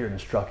by its beard and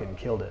struck it and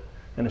killed it.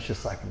 And it's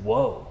just like,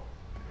 whoa.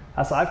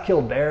 I've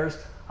killed bears.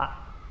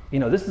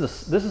 This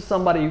is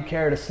somebody who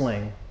carried a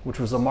sling, which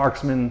was a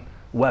marksman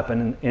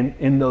weapon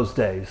in those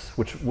days,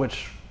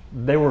 which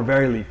they were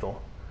very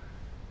lethal.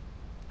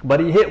 But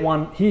he hit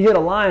a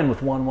lion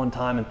with one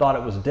time and thought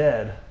it was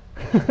dead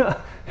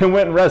and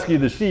went and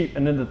rescued the sheep,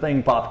 and then the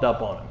thing popped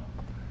up on him.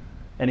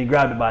 And he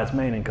grabbed it by its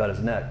mane and cut his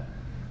neck.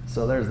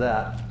 So there's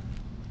that.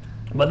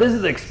 But this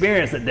is the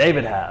experience that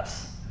David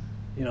has.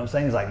 You know what I'm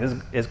saying? He's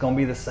like, it's going to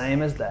be the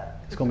same as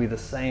that. It's going to be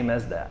the same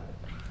as that.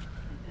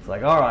 It's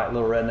like, all right,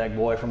 little redneck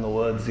boy from the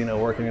woods,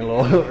 working a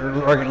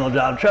little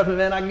job. Trust me,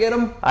 man, I get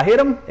him, I hit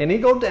him, and he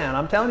goes down.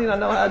 I'm telling you, I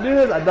know how to do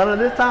this. I've done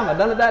it this time. I've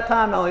done it that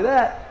time. Not only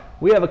that,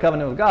 we have a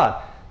covenant with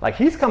God. Like,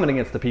 he's coming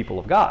against the people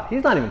of God.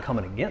 He's not even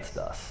coming against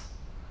us.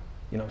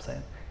 You know what I'm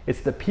saying? It's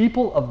the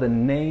people of the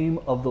name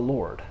of the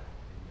Lord.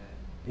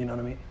 You know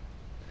what I mean?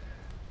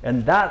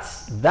 And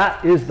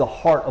that is the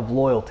heart of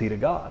loyalty to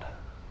God.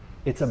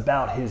 It's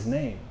about his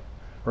name.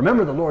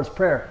 Remember the Lord's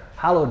Prayer,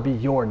 hallowed be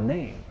your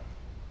name.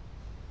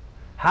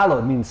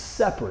 Hallowed means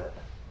separate.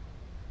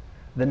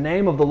 The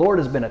name of the Lord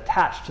has been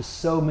attached to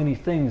so many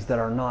things that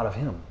are not of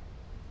him.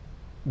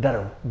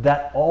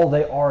 That all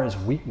they are is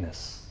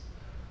weakness.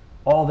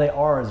 All they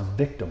are is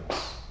victims.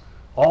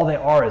 All they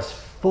are is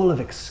full of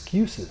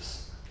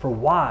excuses for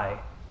why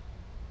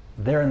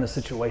they're in the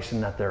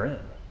situation that they're in.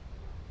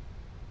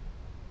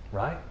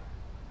 Right?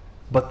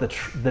 But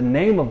the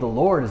name of the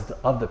Lord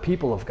of the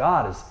people of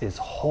God is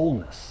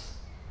wholeness.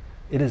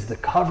 It is the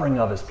covering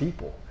of his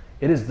people.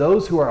 It is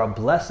those who are a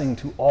blessing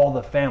to all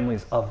the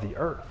families of the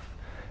earth.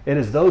 It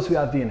is those who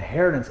have the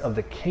inheritance of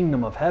the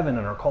kingdom of heaven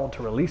and are called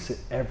to release it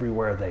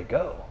everywhere they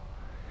go.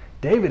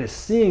 David is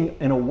seeing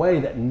in a way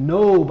that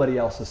nobody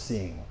else is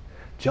seeing.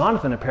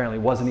 Jonathan apparently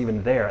wasn't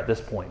even there at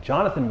this point.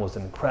 Jonathan was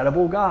an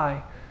incredible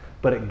guy,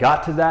 but it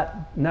got to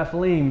that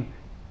Nephilim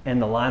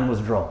and the line was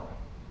drawn.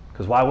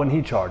 Because why wouldn't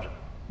he charge him?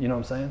 You know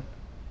what I'm saying?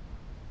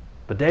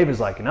 But David's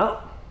like, no,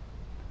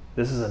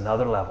 this is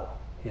another level.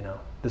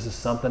 This is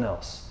something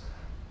else.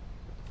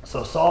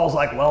 So Saul's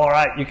like, well, all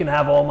right, you can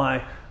have all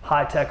my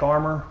high-tech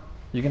armor.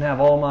 You can have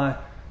all my,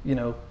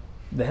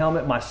 the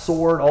helmet, my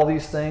sword, all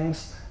these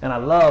things. And I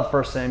love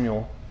 1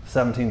 Samuel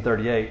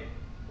 17:38.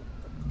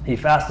 He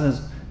fastened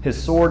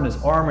his sword and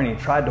his armor and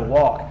he tried to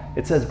walk.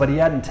 It says, but he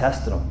hadn't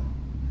tested them.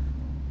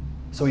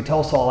 So he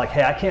told Saul, like,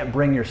 hey, I can't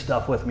bring your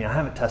stuff with me. I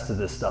haven't tested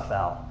this stuff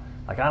out.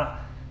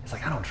 It's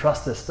like, I don't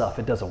trust this stuff.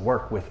 It doesn't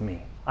work with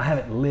me. I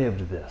haven't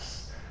lived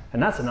this.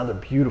 And that's another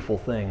beautiful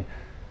thing.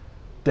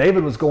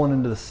 David was going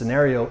into the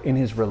scenario in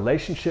his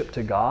relationship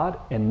to God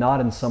and not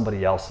in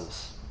somebody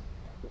else's.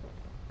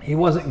 He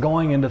wasn't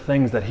going into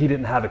things that he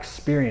didn't have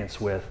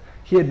experience with.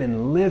 He had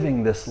been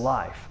living this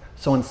life.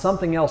 So when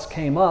something else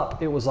came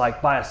up, it was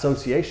like by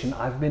association,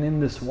 I've been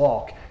in this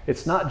walk.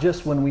 It's not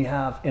just when we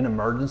have an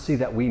emergency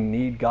that we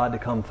need God to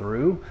come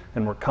through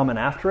and we're coming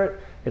after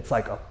it. It's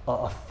like a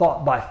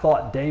thought by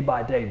thought, day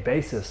by day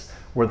basis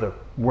where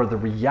the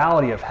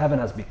reality of heaven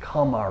has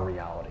become our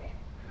reality.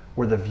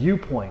 Where the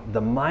viewpoint,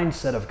 the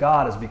mindset of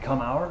God has become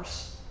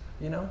ours,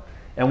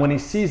 And when he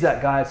sees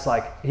that guy, it's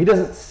like, he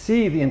doesn't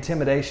see the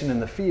intimidation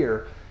and the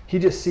fear. He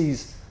just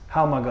sees,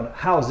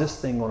 how is this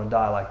thing going to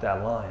die like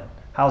that lion?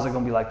 How's it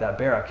going to be like that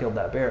bear? I killed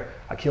that bear.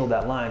 I killed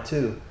that lion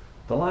too.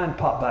 The lion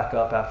popped back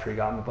up after he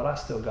got me, but I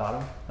still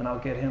got him, and I'll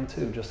get him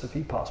too, just if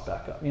he pops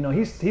back up.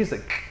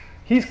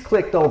 He's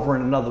clicked over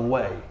in another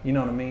way. You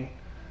know what I mean?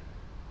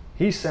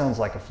 He sounds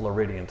like a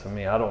Floridian to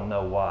me. I don't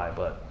know why,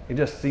 but it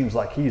just seems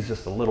like he's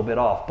just a little bit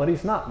off. But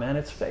he's not, man.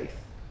 It's faith.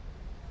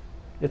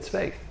 It's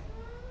faith.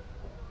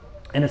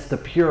 And it's the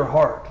pure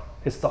heart.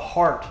 It's the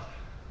heart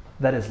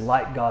that is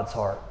like God's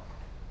heart,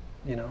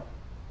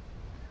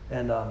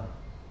 And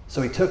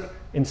so he took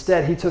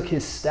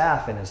his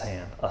staff in his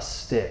hand, a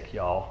stick,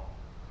 y'all.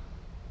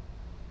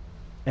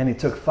 And he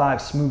took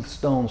 5 smooth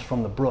stones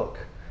from the brook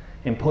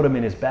and put them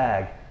in his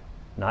bag.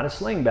 Not his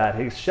sling bag,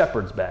 his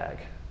shepherd's bag.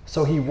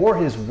 So he wore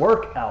his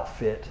work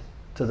outfit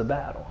to the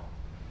battle.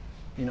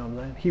 You know what I'm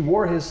saying? He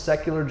wore his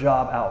secular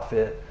job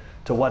outfit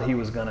to what he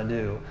was going to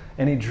do.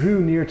 And he drew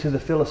near to the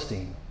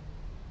Philistine.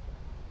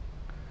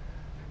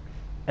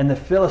 And the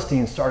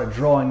Philistine started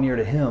drawing near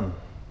to him.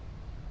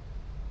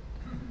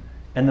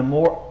 And the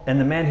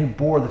man who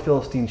bore the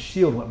Philistine's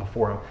shield went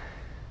before him.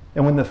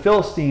 And when the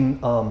Philistine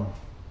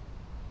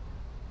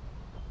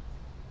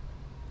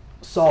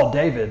saw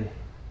David,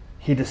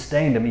 he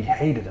disdained him. He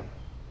hated him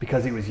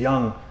because he was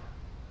young,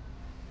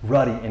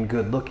 ruddy, and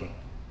good looking.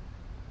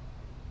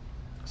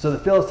 So the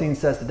Philistine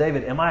says to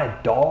David, am I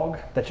a dog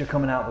that you're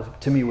coming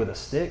out to me with a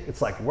stick?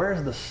 It's like,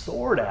 where's the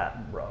sword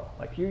at, bro?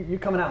 Like, you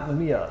coming out with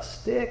me a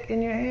stick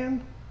in your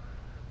hand?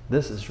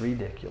 This is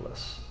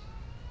ridiculous.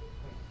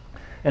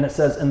 And it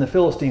says, and the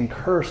Philistine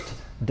cursed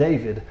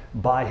David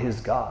by his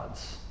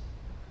gods.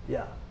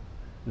 Yeah.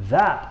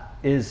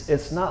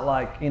 It's not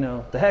like,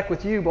 the heck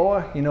with you,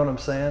 boy. You know what I'm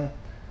saying?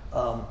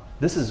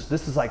 This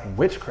is like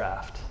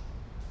witchcraft.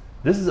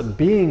 This is a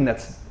being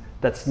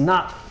that's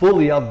not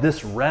fully of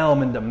this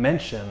realm and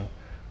dimension,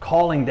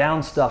 calling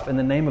down stuff in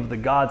the name of the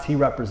gods he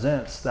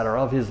represents that are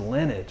of his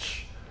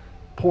lineage,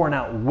 pouring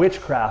out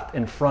witchcraft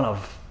in front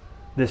of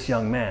this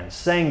young man,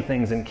 saying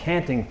things and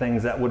canting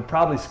things that would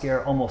probably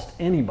scare almost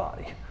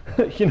anybody.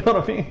 You know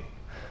what I mean?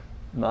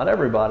 Not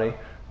everybody.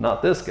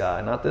 Not this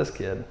guy. Not this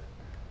kid.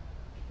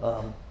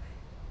 It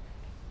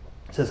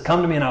says,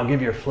 come to me and I'll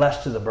give your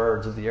flesh to the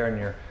birds of the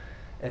air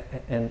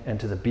and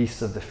to the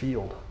beasts of the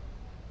field.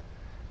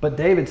 But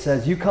David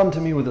says, you come to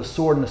me with a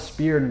sword and a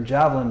spear and a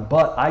javelin,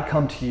 but I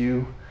come to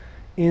you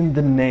in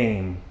the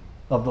name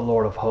of the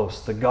Lord of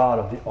hosts, the God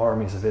of the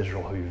armies of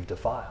Israel who you've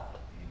defiled.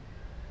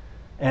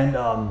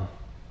 And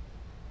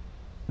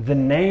the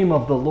name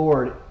of the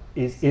Lord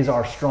is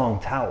our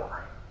strong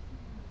tower.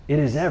 It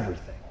is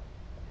everything.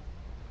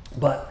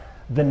 But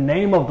the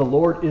name of the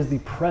Lord is the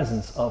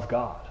presence of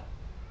God.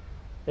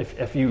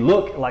 If you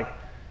look, like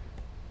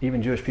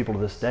even Jewish people to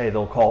this day,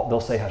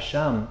 they'll say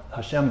Hashem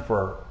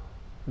for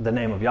the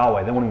name of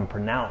Yahweh. They won't even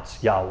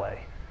pronounce Yahweh.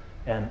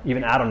 And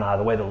even Adonai,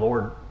 the way the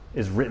Lord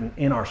is written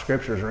in our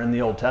scriptures or in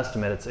the Old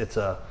Testament, it's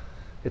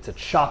a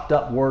chopped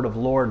up word of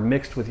Lord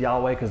mixed with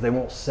Yahweh because they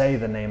won't say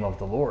the name of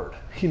the Lord.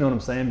 You know what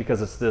I'm saying?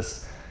 Because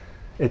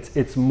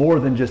it's more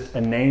than just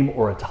a name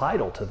or a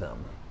title to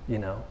them.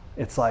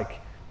 It's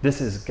like, this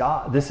is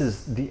God. This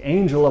is the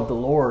angel of the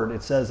Lord.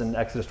 It says in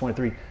Exodus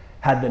 23,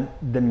 had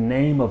the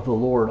name of the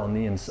Lord on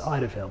the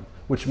inside of him,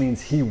 which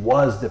means he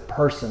was the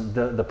person,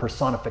 the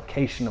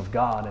personification of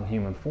God in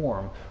human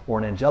form or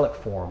an angelic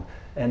form.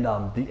 And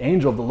the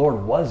angel of the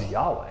Lord was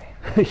Yahweh.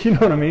 You know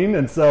what I mean?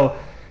 And so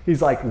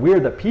He's like, we're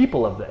the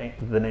people of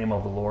the name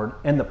of the Lord,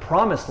 and the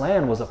promised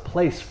land was a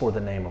place for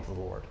the name of the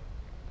Lord.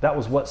 That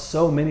was what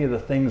so many of the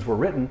things were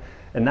written,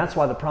 and that's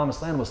why the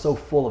promised land was so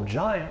full of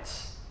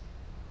giants.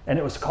 And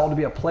it was called to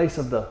be a place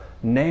of the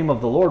name of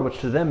the Lord, which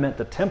to them meant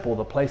the temple,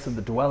 the place of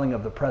the dwelling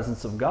of the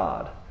presence of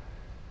God.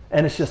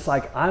 And it's just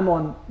like,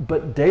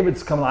 but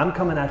David's coming, I'm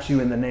coming at you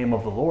in the name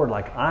of the Lord.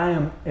 Like, I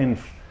am in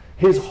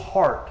his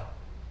heart.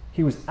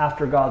 He was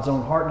after God's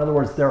own heart. In other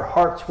words, their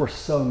hearts were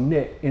so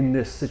knit in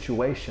this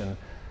situation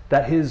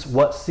that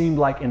what seemed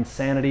like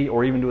insanity,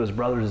 or even to his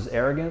brothers'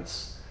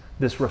 arrogance,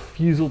 this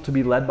refusal to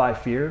be led by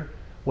fear,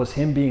 was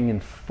him being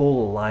in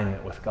full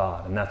alignment with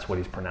God. And that's what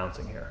he's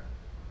pronouncing here.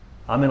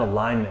 I'm in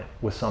alignment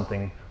with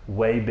something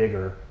way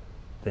bigger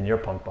than your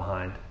punk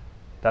behind.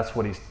 That's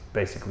what he's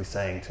basically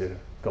saying to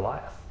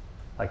Goliath.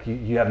 Like,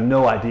 you have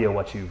no idea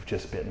what you've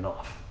just bitten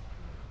off.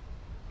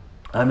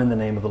 I'm in the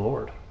name of the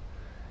Lord.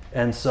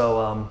 And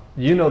so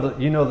you know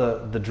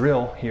the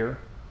drill here.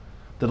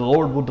 That the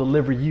Lord will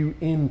deliver you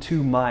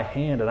into my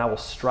hand, and I will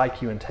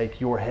strike you and take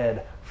your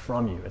head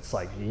from you. It's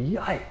like,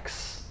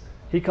 yikes.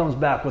 He comes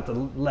back with a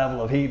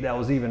level of heat that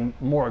was even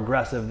more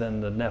aggressive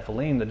than the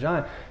Nephilim, the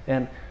giant.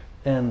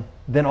 And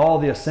then all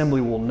the assembly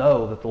will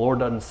know that the Lord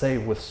doesn't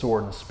save with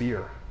sword and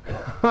spear.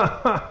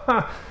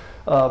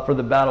 For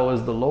the battle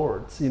is the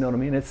Lord's. You know what I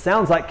mean? It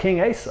sounds like King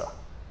Asa.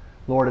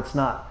 Lord, it's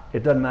not.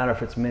 It doesn't matter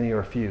if it's many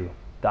or few.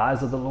 The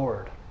eyes of the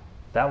Lord.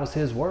 That was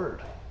his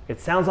word. It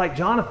sounds like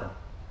Jonathan.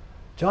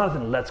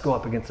 Jonathan, let's go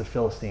up against the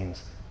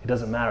Philistines. It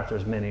doesn't matter if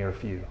there's many or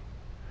few.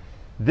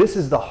 This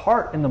is the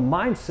heart and the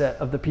mindset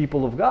of the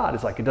people of God.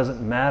 It's like, it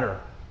doesn't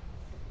matter.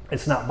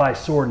 It's not by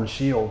sword and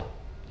shield,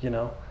 you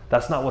know.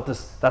 That's not what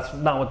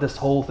this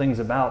whole thing's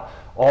about.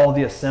 All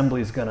the assembly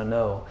is going to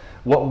know.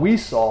 What we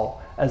saw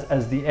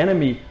as the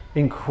enemy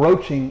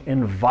encroaching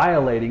and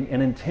violating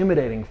and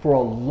intimidating for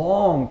a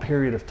long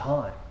period of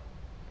time.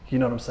 You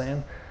know what I'm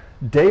saying?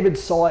 David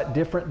saw it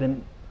different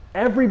than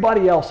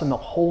everybody else in the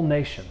whole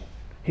nation.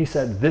 He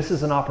said, this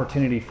is an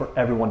opportunity for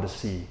everyone to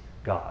see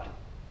God.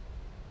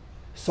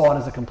 Saw it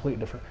as a complete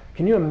different.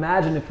 Can you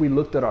imagine if we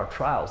looked at our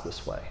trials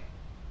this way?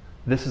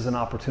 This is an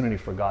opportunity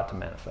for God to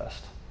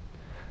manifest.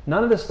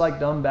 None of this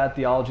like dumb bad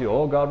theology,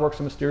 oh, God works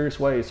in mysterious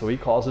ways, so he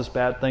caused this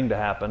bad thing to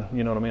happen.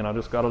 You know what I mean? I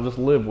just got to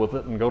live with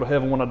it and go to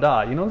heaven when I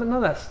die. You know,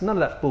 none of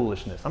that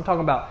foolishness. I'm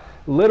talking about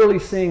literally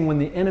seeing when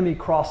the enemy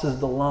crosses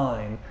the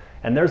line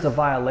and there's a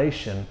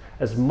violation,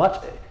 as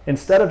much,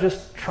 instead of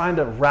just trying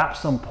to wrap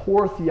some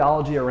poor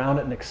theology around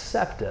it and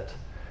accept it,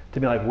 to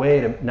be like,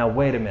 wait a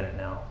minute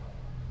now.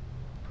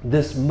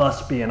 This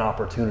must be an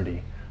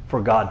opportunity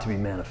for God to be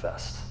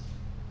manifest.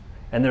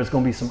 And there's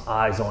going to be some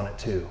eyes on it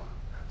too.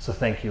 So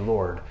thank you,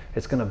 Lord.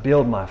 It's going to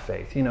build my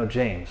faith. You know,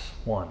 James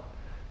 1.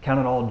 Count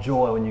it all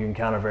joy when you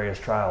encounter various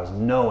trials,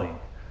 knowing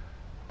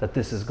that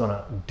this is going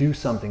to do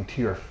something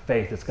to your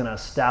faith. It's going to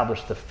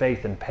establish the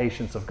faith and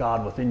patience of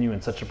God within you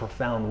in such a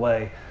profound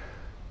way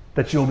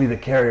that you'll be the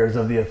carriers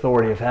of the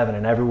authority of heaven.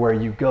 And everywhere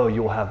you go,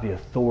 you'll have the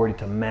authority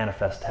to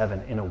manifest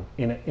heaven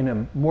in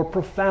a more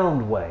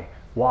profound way.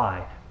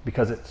 Why?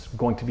 Because it's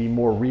going to be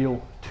more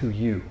real to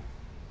you.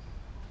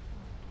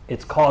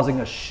 It's causing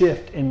a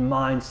shift in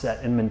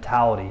mindset and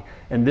mentality.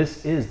 And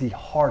this is the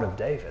heart of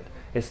David.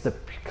 It's the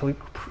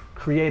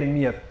creating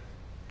me a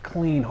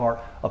clean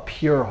heart, a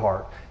pure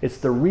heart. It's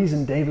the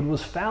reason David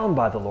was found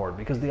by the Lord,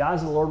 because the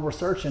eyes of the Lord were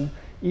searching.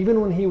 Even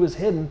when he was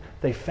hidden,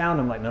 they found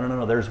him like,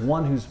 no. There's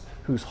one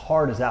whose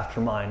heart is after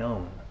mine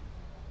own.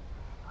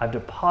 I've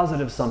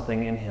deposited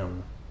something in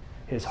him.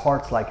 His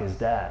heart's like his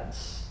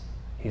dad's.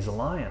 He's a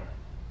lion.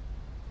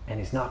 And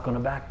he's not going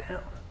to back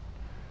down.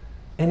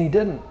 And he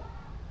didn't.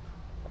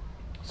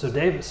 So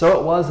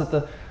it was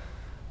that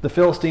the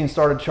Philistines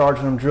started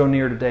charging him, drew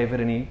near to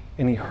David,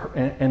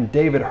 and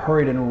David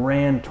hurried and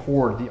ran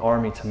toward the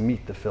army to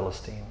meet the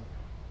Philistine.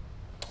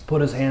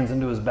 Put his hands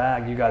into his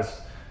bag. You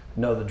guys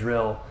know the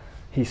drill.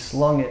 He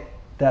slung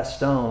that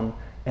stone,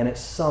 and it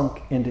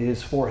sunk into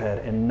his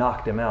forehead and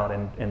knocked him out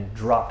and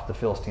dropped the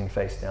Philistine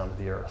face down to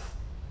the earth.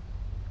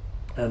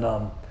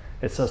 And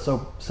it says,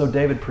 so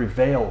David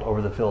prevailed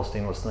over the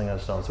Philistine with slinging a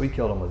stone. So he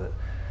killed him with it.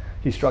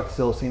 He struck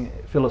the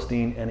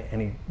Philistine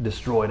and he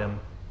destroyed him.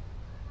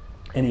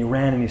 And he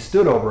ran and he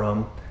stood over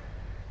him,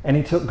 and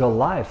he took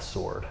Goliath's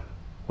sword,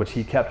 which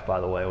he kept, by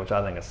the way, which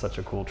I think is such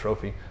a cool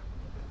trophy.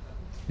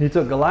 He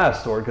took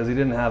Goliath's sword because he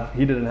didn't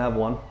have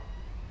one.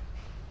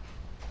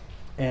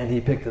 And he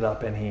picked it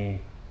up and he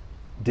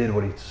did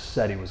what he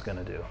said he was going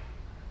to do.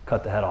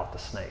 Cut the head off the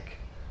snake,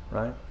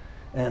 right?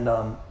 And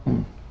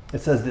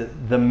it says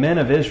that the men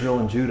of Israel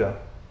and Judah,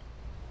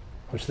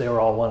 which they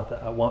were all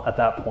one at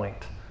that point.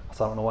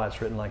 So I don't know why it's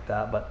written like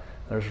that, but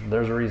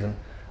there's a reason.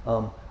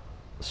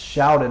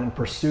 Shouted and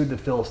pursued the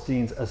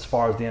Philistines as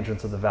far as the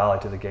entrance of the valley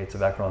to the gates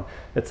of Ekron.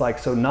 It's like,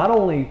 so not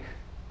only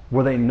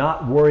were they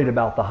not worried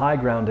about the high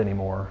ground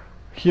anymore,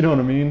 you know what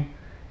I mean?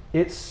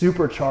 It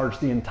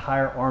supercharged the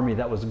entire army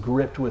that was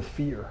gripped with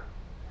fear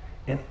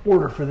in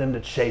order for them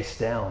to chase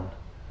down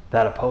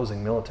that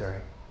opposing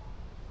military.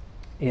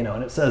 You know,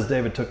 and it says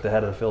David took the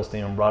head of the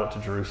Philistine and brought it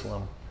to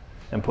Jerusalem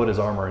and put his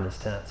armor in his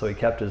tent. So he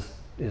kept his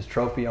his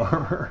trophy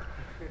armor.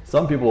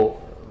 Some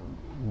people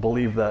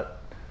believe that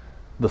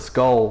the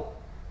skull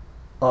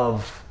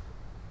of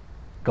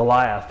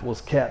Goliath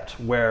was kept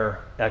where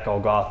at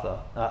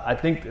Golgotha. I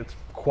think it's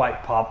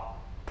quite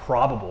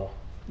probable,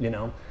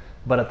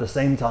 but at the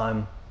same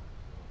time,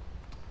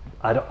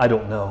 I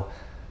don't know.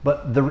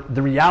 But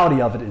the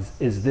reality of it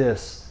is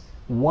this: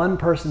 one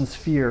person's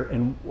fear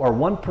or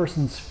one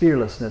person's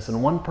fearlessness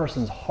and one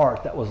person's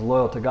heart that was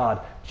loyal to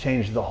God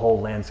changed the whole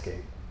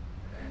landscape.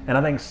 And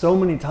I think so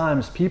many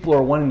times people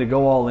are wanting to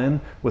go all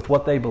in with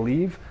what they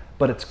believe,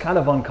 but it's kind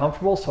of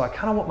uncomfortable, so I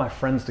kind of want my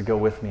friends to go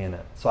with me in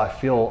it, so I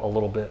feel a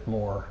little bit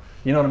more,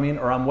 you know what I mean?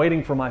 Or I'm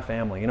waiting for my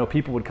family.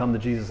 People would come to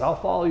Jesus, I'll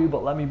follow you,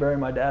 but let me bury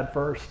my dad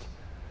first.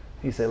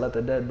 He'd say, let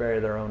the dead bury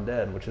their own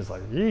dead, which is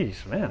like,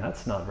 geez, man,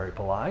 that's not very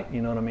polite,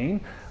 you know what I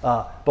mean?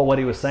 But what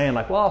he was saying,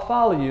 like, well, I'll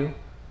follow you.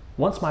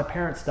 Once my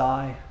parents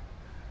die,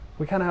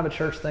 we kind of have a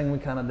church thing we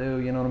kind of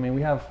do, you know what I mean?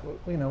 We have,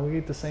 we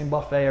eat the same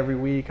buffet every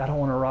week. I don't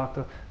want to rock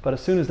but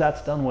as soon as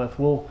that's done with,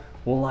 we'll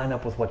line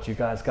up with what you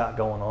guys got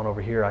going on over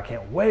here. I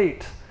can't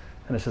wait.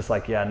 And it's just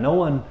like, yeah, no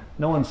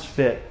one's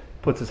fit,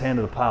 puts his hand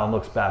to the pile and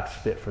looks back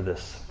fit for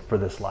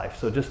this life.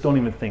 So just don't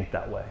even think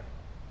that way.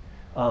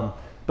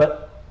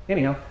 But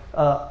anyhow,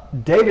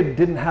 David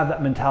didn't have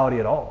that mentality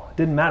at all. It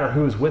didn't matter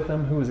who was with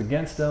him, who was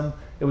against him.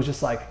 It was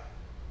just like,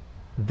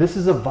 this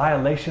is a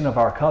violation of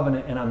our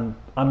covenant, and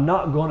I'm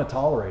not going to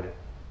tolerate it.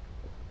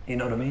 You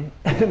know what I mean?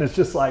 And it's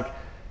just like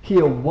he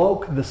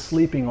awoke the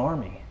sleeping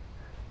army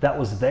that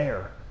was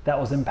there, that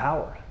was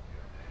empowered.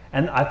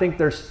 And I think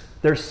there's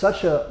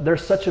such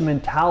a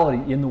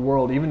mentality in the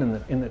world,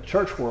 even in the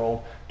church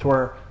world, to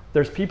where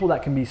there's people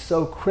that can be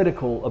so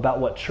critical about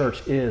what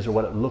church is or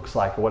what it looks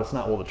like or what it's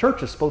not. Well, the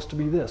church is supposed to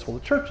be this. Well,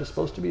 the church is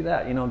supposed to be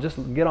that.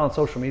 Just get on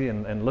social media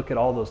and look at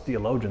all those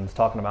theologians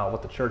talking about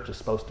what the church is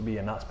supposed to be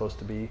and not supposed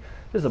to be.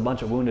 There's a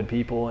bunch of wounded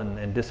people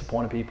and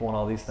disappointed people and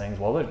all these things.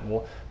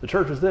 Well, the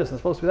church is this and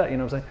it's supposed to be that. You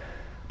know what I'm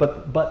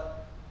saying?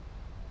 But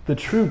the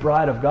true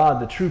bride of God,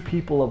 the true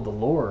people of the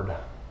Lord,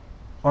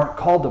 aren't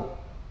called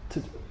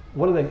to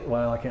what are they?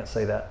 Well, I can't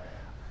say that.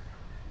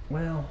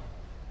 Well,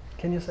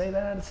 can you say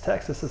that? It's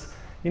Texas. It's,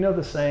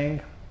 the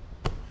saying?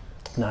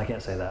 No, I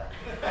can't say that.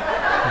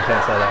 I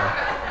can't say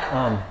that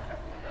one.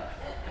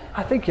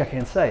 I think I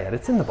can say it.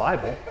 It's in the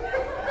Bible,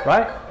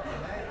 right?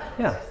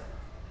 Yeah.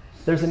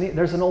 There's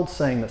an old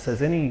saying that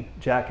says any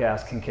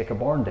jackass can kick a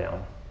barn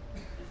down,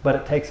 but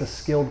it takes a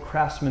skilled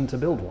craftsman to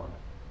build one.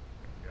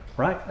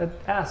 Right?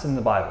 Ass in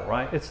the Bible,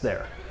 right? It's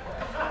there.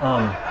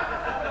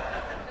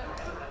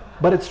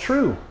 But it's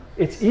true.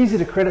 It's easy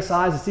to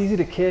criticize. It's easy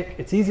to kick.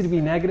 It's easy to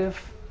be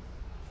negative.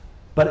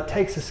 But it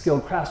takes a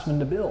skilled craftsman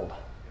to build.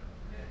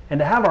 And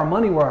to have our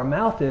money where our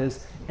mouth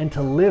is and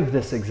to live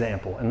this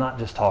example and not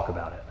just talk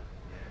about it.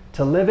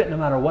 To live it no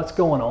matter what's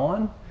going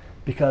on,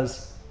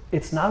 because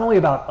it's not only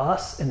about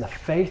us and the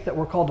faith that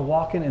we're called to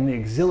walk in and the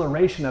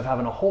exhilaration of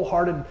having a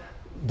wholehearted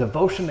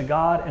devotion to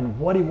God and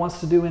what He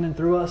wants to do in and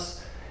through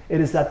us. It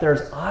is that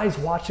there's eyes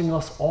watching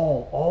us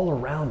all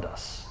around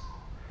us.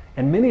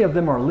 And many of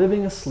them are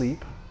living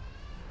asleep.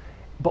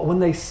 But when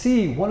they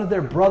see one of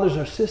their brothers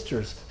or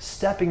sisters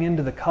stepping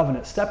into the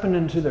covenant, stepping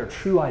into their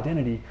true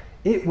identity,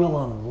 it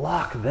will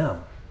unlock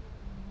them.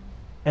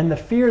 And the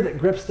fear that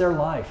grips their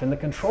life and the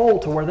control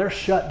to where they're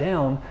shut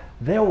down,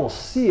 they will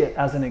see it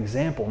as an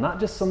example.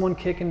 Not just someone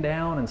kicking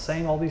down and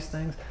saying all these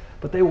things,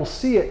 but they will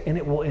see it and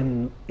it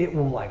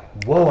will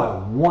like, whoa,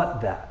 I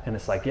want that. And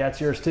it's like, yeah, it's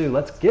yours too.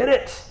 Let's get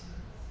it.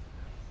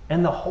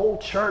 And the whole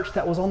church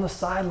that was on the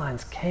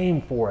sidelines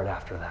came for it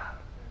after that.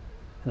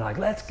 And they're like,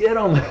 let's get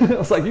them. I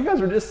was like, you guys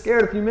were just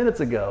scared a few minutes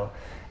ago.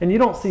 And you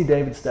don't see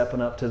David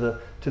stepping up to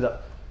the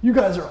you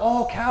guys are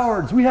all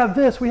cowards. We have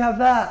this, we have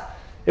that.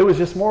 It was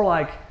just more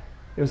like,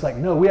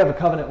 no, we have a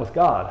covenant with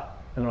God.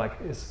 And they're like,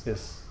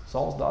 is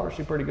Saul's daughter,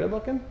 she pretty good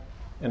looking?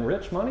 And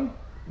rich money?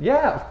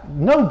 Yeah,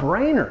 no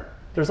brainer.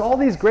 There's all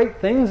these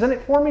great things in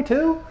it for me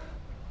too.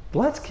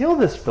 Let's kill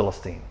this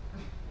Philistine.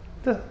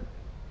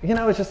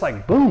 It's just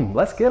like, boom,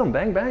 let's get them,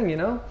 bang,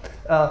 bang,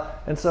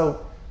 And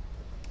so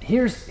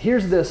here's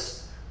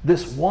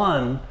this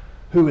one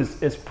who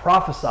is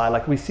prophesied,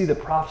 like we see the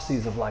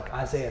prophecies of like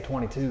Isaiah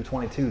 22,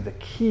 the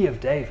key of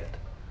David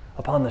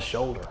upon the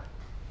shoulder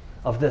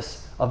of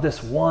this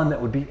one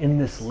that would be in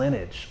this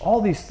lineage.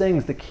 All these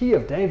things, the key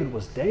of David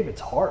was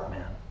David's heart,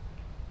 man.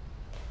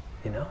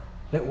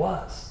 It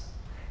was.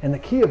 And the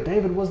key of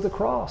David was the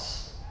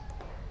cross.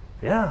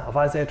 Yeah,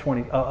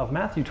 of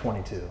Matthew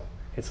 22.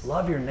 It's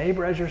love your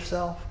neighbor as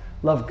yourself,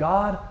 love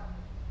God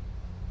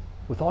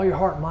with all your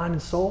heart, mind,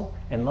 and soul,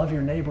 and love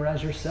your neighbor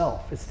as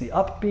yourself. It's the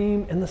up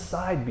beam and the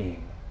side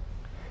beam.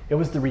 It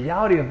was the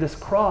reality of this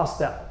cross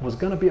that was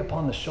going to be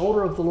upon the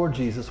shoulder of the Lord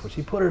Jesus, which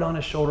He put it on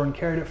His shoulder and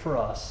carried it for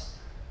us,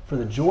 for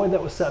the joy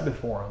that was set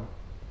before Him.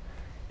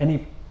 And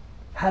He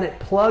had it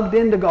plugged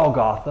into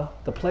Golgotha,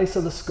 the place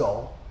of the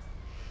skull,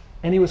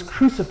 and He was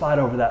crucified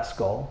over that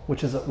skull,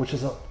 which is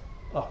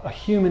a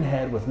human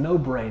head with no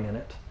brain in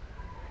it.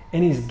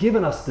 And He's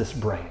given us this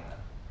brain.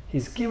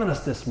 He's given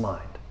us this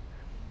mind.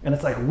 And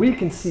it's like we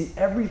can see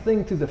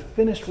everything through the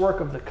finished work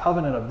of the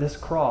covenant of this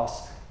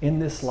cross in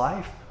this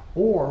life,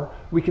 or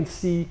we can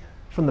see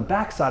from the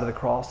backside of the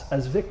cross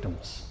as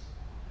victims.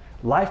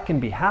 Life can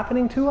be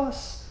happening to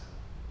us,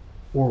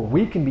 or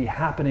we can be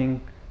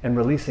happening and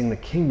releasing the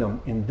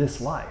kingdom in this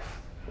life.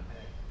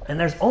 And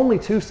there's only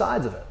two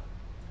sides of it.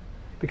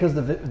 Because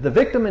the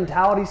victim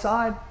mentality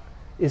side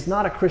is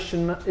not a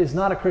Christian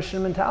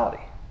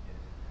mentality.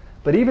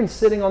 But even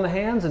sitting on the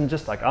hands and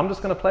just like, I'm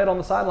just going to play it on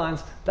the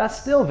sidelines, that's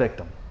still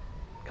victim.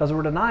 Because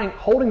we're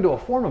holding to a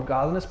form of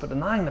godliness, but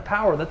denying the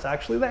power that's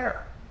actually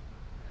there.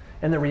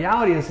 And the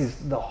reality is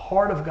the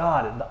heart of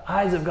God and the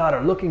eyes of God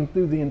are looking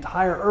through the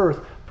entire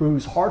earth, for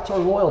whose hearts are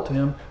loyal to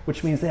Him,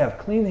 which means they have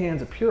clean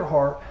hands, a pure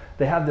heart.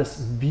 They have this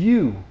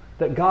view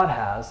that God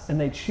has, and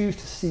they choose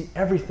to see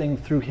everything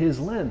through His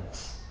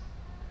lens.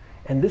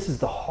 And this is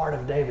the heart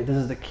of David. This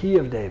is the key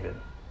of David.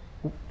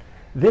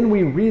 Then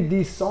we read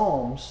these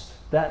Psalms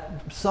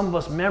that some of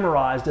us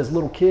memorized as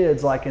little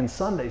kids, like in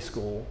Sunday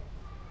school.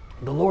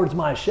 The Lord's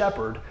my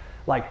shepherd.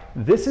 Like,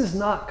 this is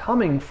not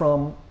coming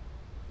from,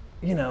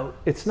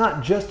 it's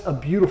not just a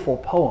beautiful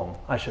poem,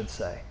 I should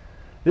say.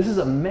 This is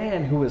a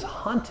man who is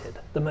hunted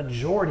the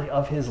majority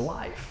of his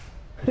life.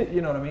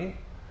 You know what I mean?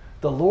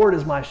 The Lord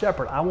is my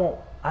shepherd.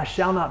 I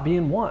shall not be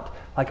in want.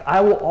 Like,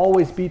 I will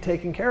always be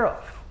taken care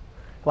of.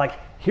 Like,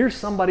 here's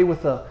somebody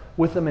with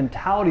a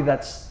mentality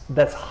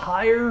that's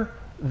higher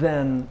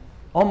than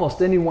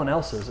almost anyone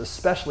else's,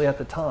 especially at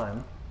the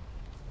time,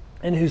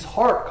 and whose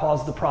heart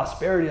caused the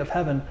prosperity of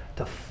heaven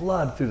to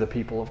flood through the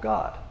people of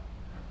God.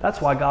 That's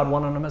why God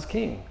wanted him as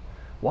king.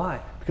 Why?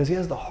 Because he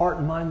has the heart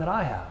and mind that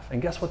I have.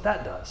 And guess what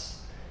that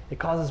does? It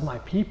causes my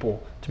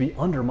people to be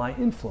under my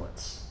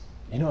influence.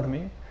 You know what I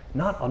mean?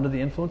 Not under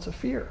the influence of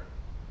fear.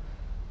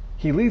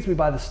 He leads me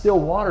by the still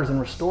waters and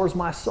restores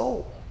my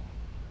soul.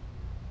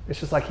 It's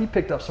just like he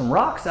picked up some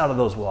rocks out of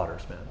those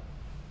waters, man.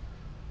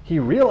 He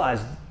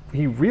realized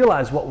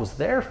what was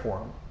there for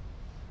him.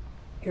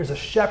 Here's a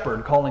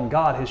shepherd calling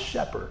God his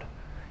shepherd.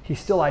 He's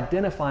still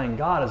identifying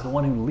God as the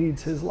one who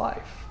leads his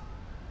life.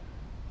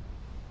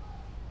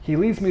 He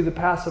leads me the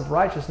paths of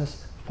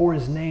righteousness for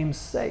his name's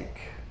sake.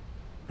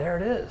 There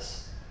it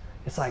is.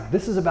 It's like,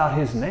 this is about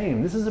his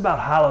name. This is about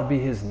hallowed be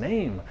his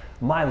name.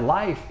 My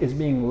life is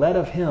being led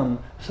of him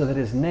so that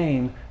his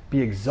name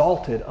be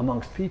exalted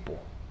amongst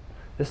people.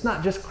 It's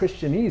not just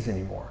Christianese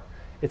anymore.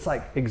 It's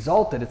like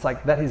exalted. It's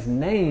like that his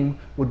name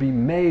would be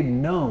made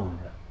known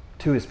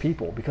to his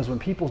people. Because when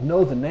people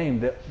know the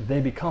name,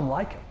 they become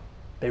like him.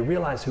 They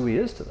realize who he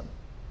is to them.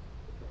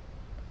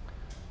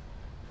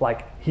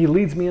 Like, he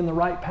leads me in the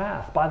right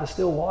path by the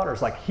still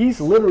waters. Like,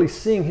 he's literally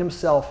seeing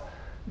himself,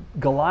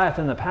 Goliath,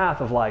 in the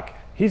path of, like,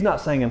 he's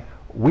not saying,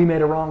 we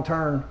made a wrong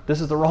turn.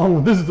 This is the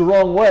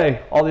wrong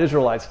way. All the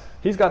Israelites.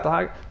 He's got the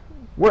high.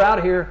 We're out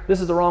of here. This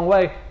is the wrong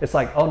way. It's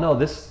like, oh no,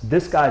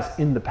 this guy's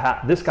in the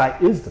path. This guy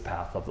is the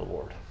path of the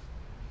Lord.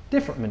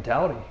 Different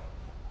mentality.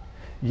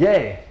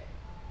 Yea,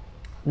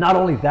 not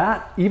only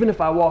that, even if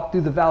I walk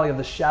through the valley of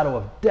the shadow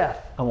of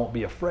death, I won't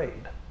be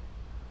afraid.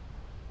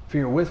 For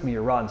you're with me,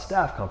 your rod and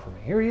staff comfort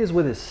me. Here he is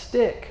with his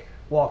stick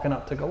walking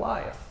up to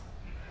Goliath.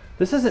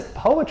 This isn't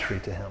poetry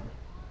to him.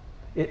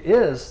 It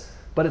is,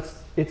 but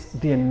it's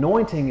the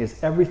anointing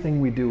is everything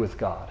we do with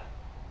God.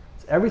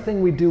 It's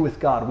everything we do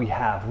with God we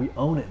have. We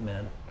own it,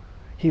 man.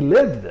 He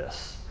lived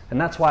this, and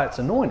that's why it's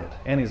anointed.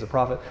 And he's a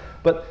prophet.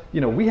 But,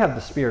 we have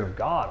the Spirit of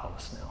God on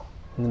us now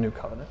in the new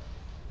covenant.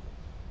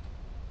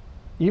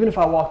 Even if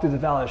I walk through the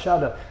valley of the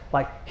shadow,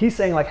 like, he's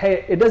saying, like,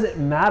 hey, it doesn't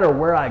matter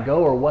where I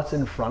go or what's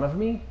in front of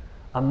me.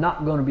 I'm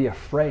not going to be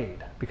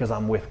afraid because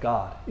I'm with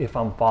God. If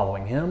I'm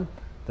following him,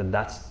 then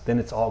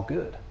it's all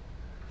good.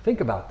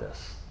 Think about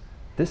this.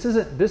 This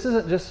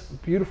isn't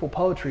just beautiful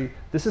poetry.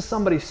 This is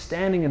somebody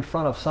standing in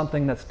front of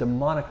something that's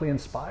demonically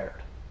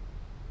inspired.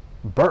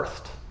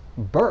 Birthed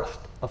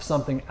of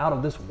something out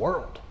of this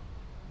world.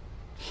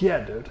 Yeah,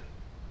 dude.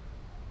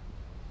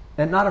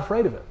 And not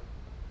afraid of it.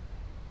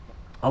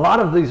 A lot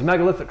of these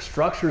megalithic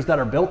structures that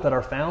are built, that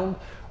are found,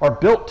 are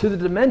built to the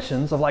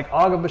dimensions of like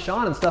Og of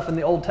Bashan and stuff in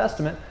the Old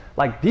Testament.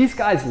 Like, these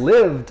guys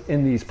lived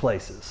in these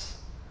places.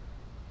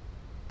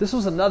 This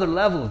was another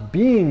level of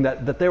being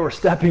that they were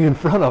stepping in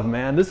front of,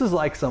 man. This is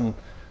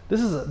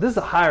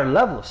a higher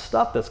level of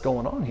stuff that's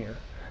going on here.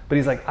 But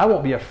he's like, I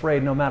won't be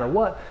afraid no matter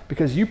what,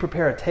 because you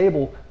prepare a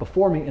table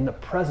before me in the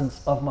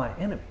presence of my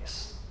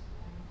enemies.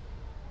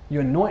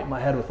 You anoint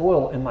my head with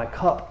oil and my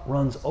cup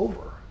runs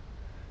over.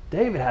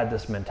 David had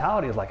this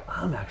mentality of like,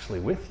 I'm actually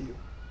with you.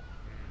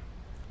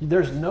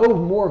 There's no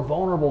more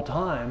vulnerable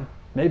time,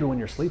 maybe when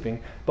you're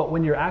sleeping, but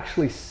when you're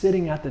actually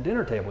sitting at the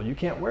dinner table. You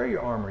can't wear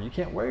your armor. You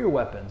can't wear your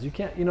weapons. You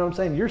can't, you know what I'm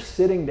saying? You're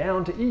sitting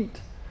down to eat.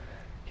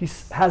 He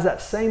has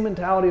that same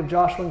mentality of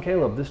Joshua and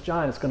Caleb. This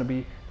giant is going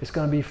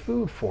to be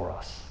food for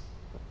us.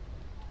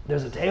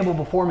 There's a table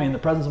before me in the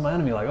presence of my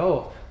enemy. Like,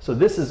 oh, so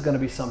this is going to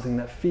be something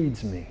that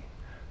feeds me,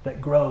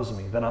 that grows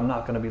me, that I'm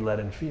not going to be led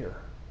in fear.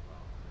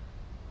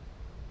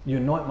 You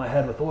anoint my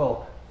head with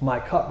oil, my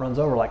cup runs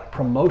over. Like,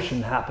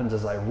 promotion happens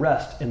as I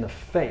rest in the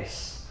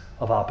face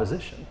of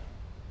opposition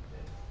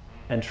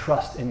and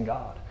trust in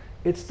God.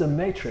 It's the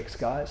matrix,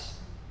 guys.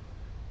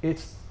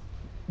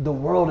 The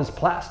world is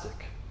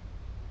plastic.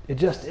 It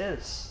just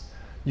is.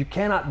 You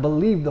cannot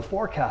believe the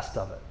forecast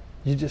of it.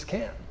 You just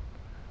can't.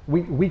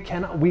 We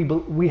cannot.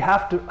 We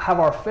have to have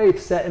our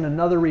faith set in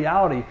another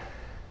reality.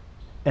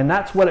 And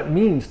that's what it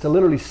means to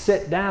literally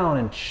sit down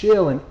and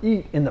chill and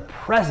eat in the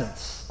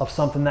presence of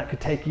something that could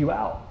take you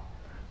out.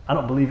 I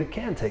don't believe it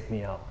can take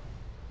me out.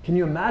 Can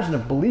you imagine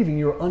if believing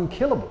you're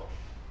unkillable?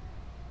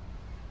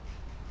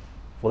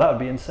 Well, that would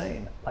be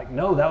insane. Like,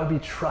 no, that would be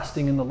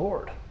trusting in the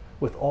Lord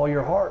with all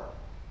your heart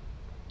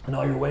and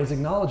all your ways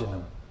acknowledging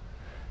Him.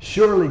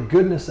 Surely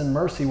goodness and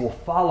mercy will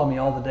follow me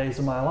all the days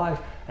of my life,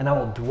 and I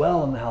will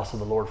dwell in the house of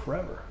the Lord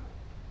forever.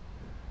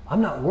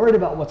 I'm not worried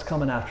about what's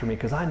coming after me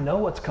because I know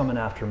what's coming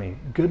after me.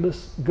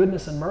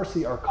 Goodness and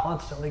mercy are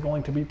constantly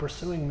going to be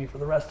pursuing me for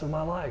the rest of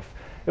my life.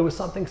 It was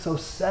something so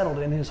settled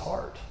in His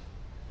heart.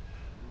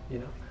 You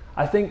know,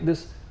 I think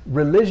this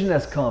religion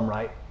has come,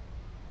 right?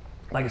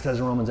 Like it says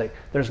in Romans 8,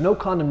 there's no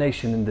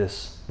condemnation in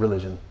this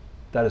religion.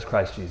 That is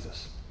Christ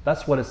Jesus.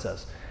 That's what it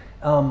says.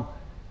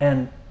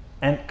 And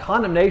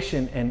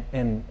condemnation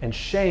and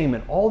shame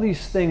and all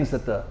these things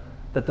that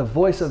the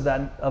voice of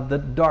the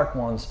dark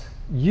ones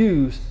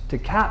use to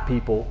cap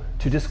people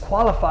to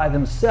disqualify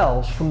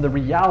themselves from the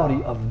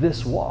reality of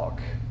this walk.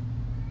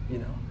 You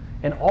know,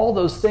 and all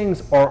those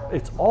things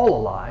it's all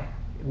a lie.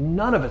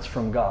 None of it's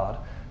from God.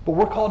 But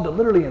we're called to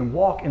literally and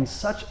walk in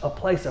such a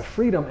place of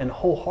freedom and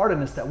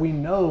wholeheartedness that we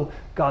know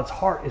God's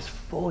heart is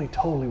fully,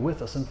 totally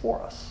with us and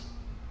for us.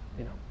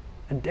 You know,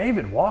 and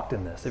David walked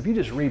in this. If you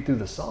just read through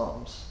the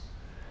Psalms,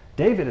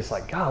 David is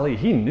like, golly,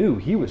 he knew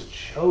he was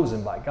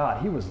chosen by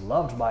God. He was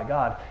loved by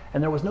God.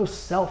 And there was no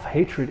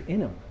self-hatred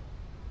in him.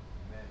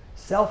 Amen.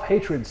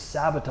 Self-hatred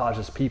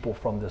sabotages people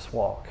from this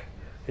walk.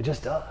 It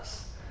just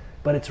does.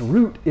 But its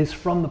root is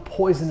from the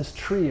poisonous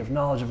tree of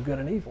knowledge of good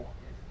and evil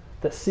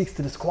that seeks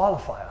to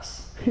disqualify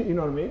us. You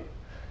know what I mean?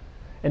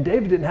 And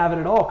David didn't have it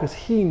at all because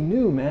he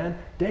knew, man.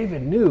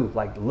 David knew,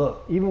 like,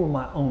 look, even with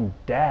my own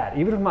dad,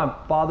 even if my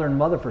father and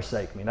mother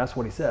forsake me, that's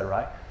what he said,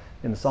 right?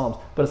 In the Psalms.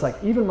 But it's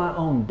like, even my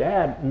own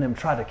dad and them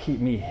tried to keep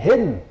me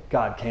hidden,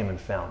 God came and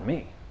found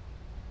me.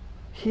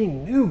 He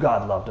knew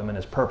God loved him and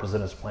His purpose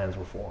and His plans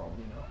were for him,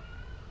 you know.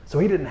 So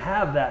he didn't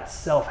have that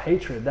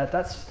self-hatred.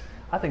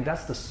 I think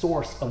that's the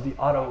source of the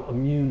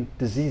autoimmune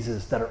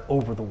diseases that are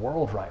over the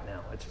world right now.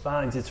 It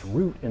finds its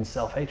root in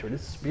self-hatred.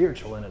 It's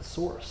spiritual in its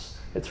source.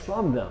 It's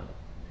from them.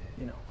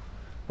 You know,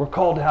 we're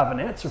called to have an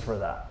answer for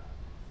that.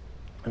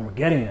 And we're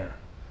getting there,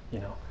 you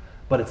know.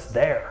 But it's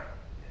there.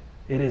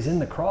 It is in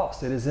the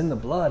cross. It is in the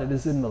blood. It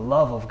is in the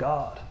love of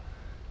God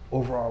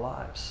over our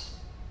lives.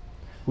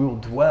 We will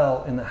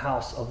dwell in the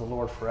house of the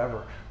Lord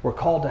forever. We're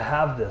called to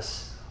have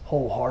this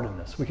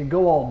wholeheartedness. We could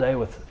go all day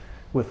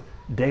with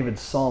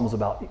David's Psalms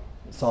about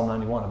Psalm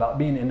 91, about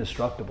being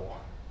indestructible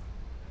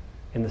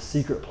in the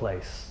secret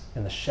place,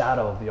 in the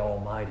shadow of the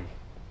Almighty.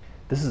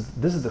 This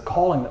is the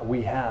calling that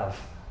we have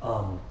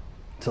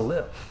to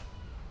live.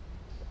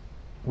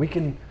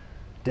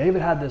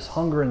 David had this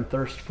hunger and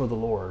thirst for the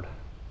Lord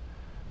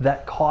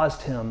that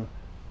caused him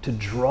to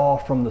draw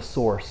from the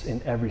source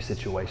in every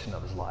situation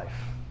of his life.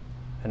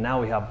 And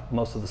now we have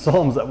most of the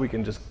Psalms that we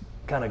can just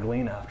kind of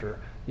glean after,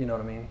 you know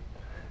what I mean?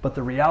 But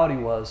the reality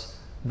was,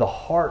 the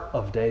heart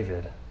of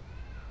David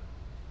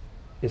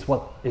is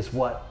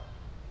what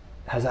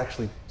has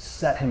actually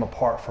set him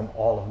apart from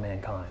all of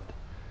mankind.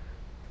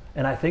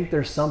 And I think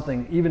there's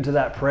something even to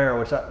that prayer,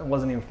 which I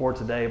wasn't even for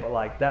today, but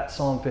like that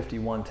Psalm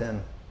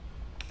 51:10,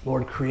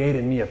 Lord, create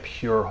in me a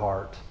pure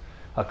heart,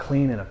 a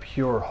clean and a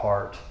pure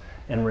heart,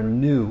 and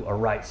renew a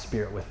right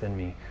spirit within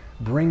me.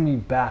 Bring me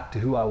back to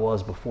who I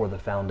was before the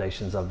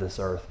foundations of this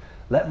earth.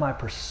 Let my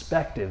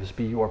perspectives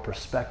be your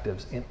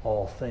perspectives in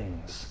all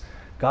things.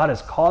 God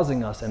is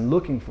causing us and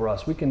looking for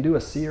us. We can do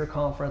a seer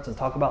conference and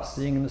talk about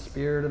seeing in the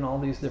Spirit and all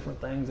these different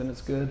things, and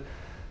it's good.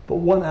 But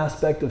one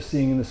aspect of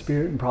seeing in the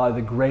Spirit, and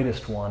probably the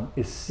greatest one,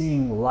 is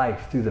seeing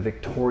life through the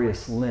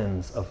victorious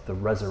lens of the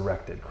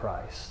resurrected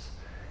Christ.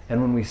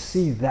 And when we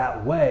see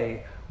that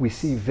way, we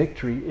see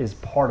victory is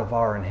part of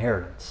our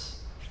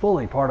inheritance,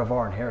 fully part of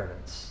our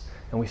inheritance,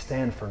 and we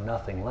stand for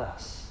nothing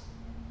less.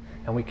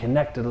 And we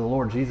connect to the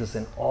Lord Jesus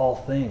in all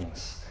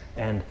things.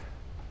 And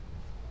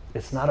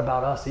it's not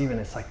about us even.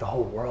 It's like the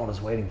whole world is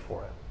waiting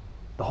for it.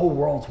 The whole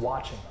world's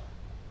watching.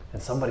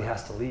 And somebody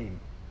has to lead.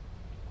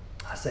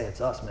 I say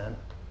it's us, man.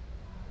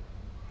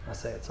 I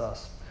say it's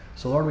us.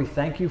 So Lord, we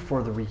thank you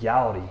for the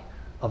reality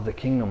of the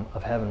kingdom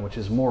of heaven, which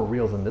is more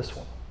real than this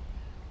one.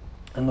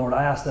 And Lord,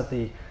 I ask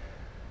that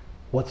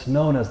what's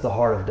known as the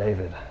heart of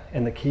David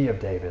and the key of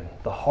David,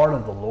 the heart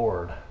of the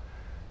Lord,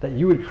 that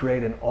you would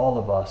create in all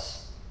of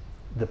us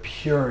the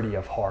purity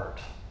of heart,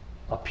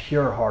 a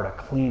pure heart, a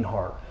clean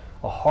heart,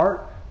 a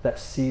heart that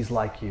sees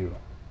like you,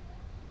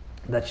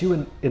 that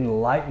you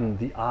enlighten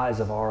the eyes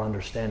of our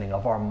understanding,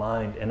 of our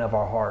mind and of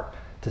our heart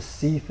to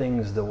see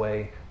things the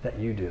way that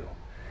you do.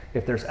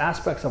 If there's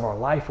aspects of our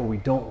life where we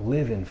don't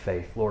live in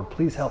faith, Lord,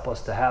 please help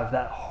us to have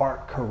that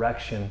heart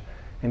correction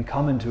and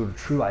come into a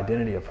true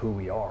identity of who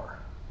we are.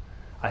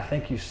 I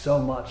thank you so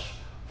much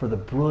for the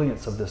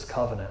brilliance of this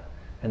covenant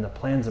and the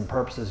plans and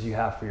purposes you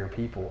have for your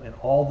people and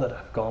all that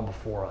have gone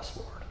before us,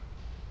 Lord.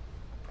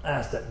 I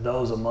ask that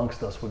those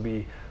amongst us would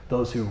be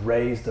those who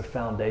raise the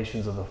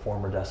foundations of the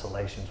former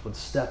desolations, would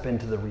step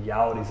into the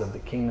realities of the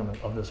kingdom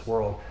of this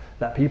world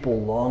that people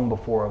long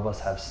before of us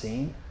have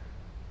seen,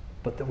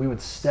 but that we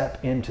would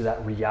step into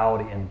that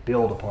reality and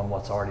build upon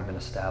what's already been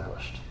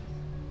established.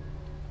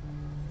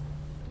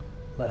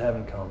 Let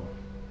heaven come.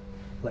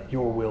 Let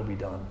your will be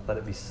done. Let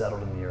it be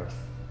settled in the earth.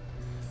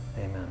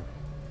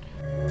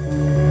 Amen.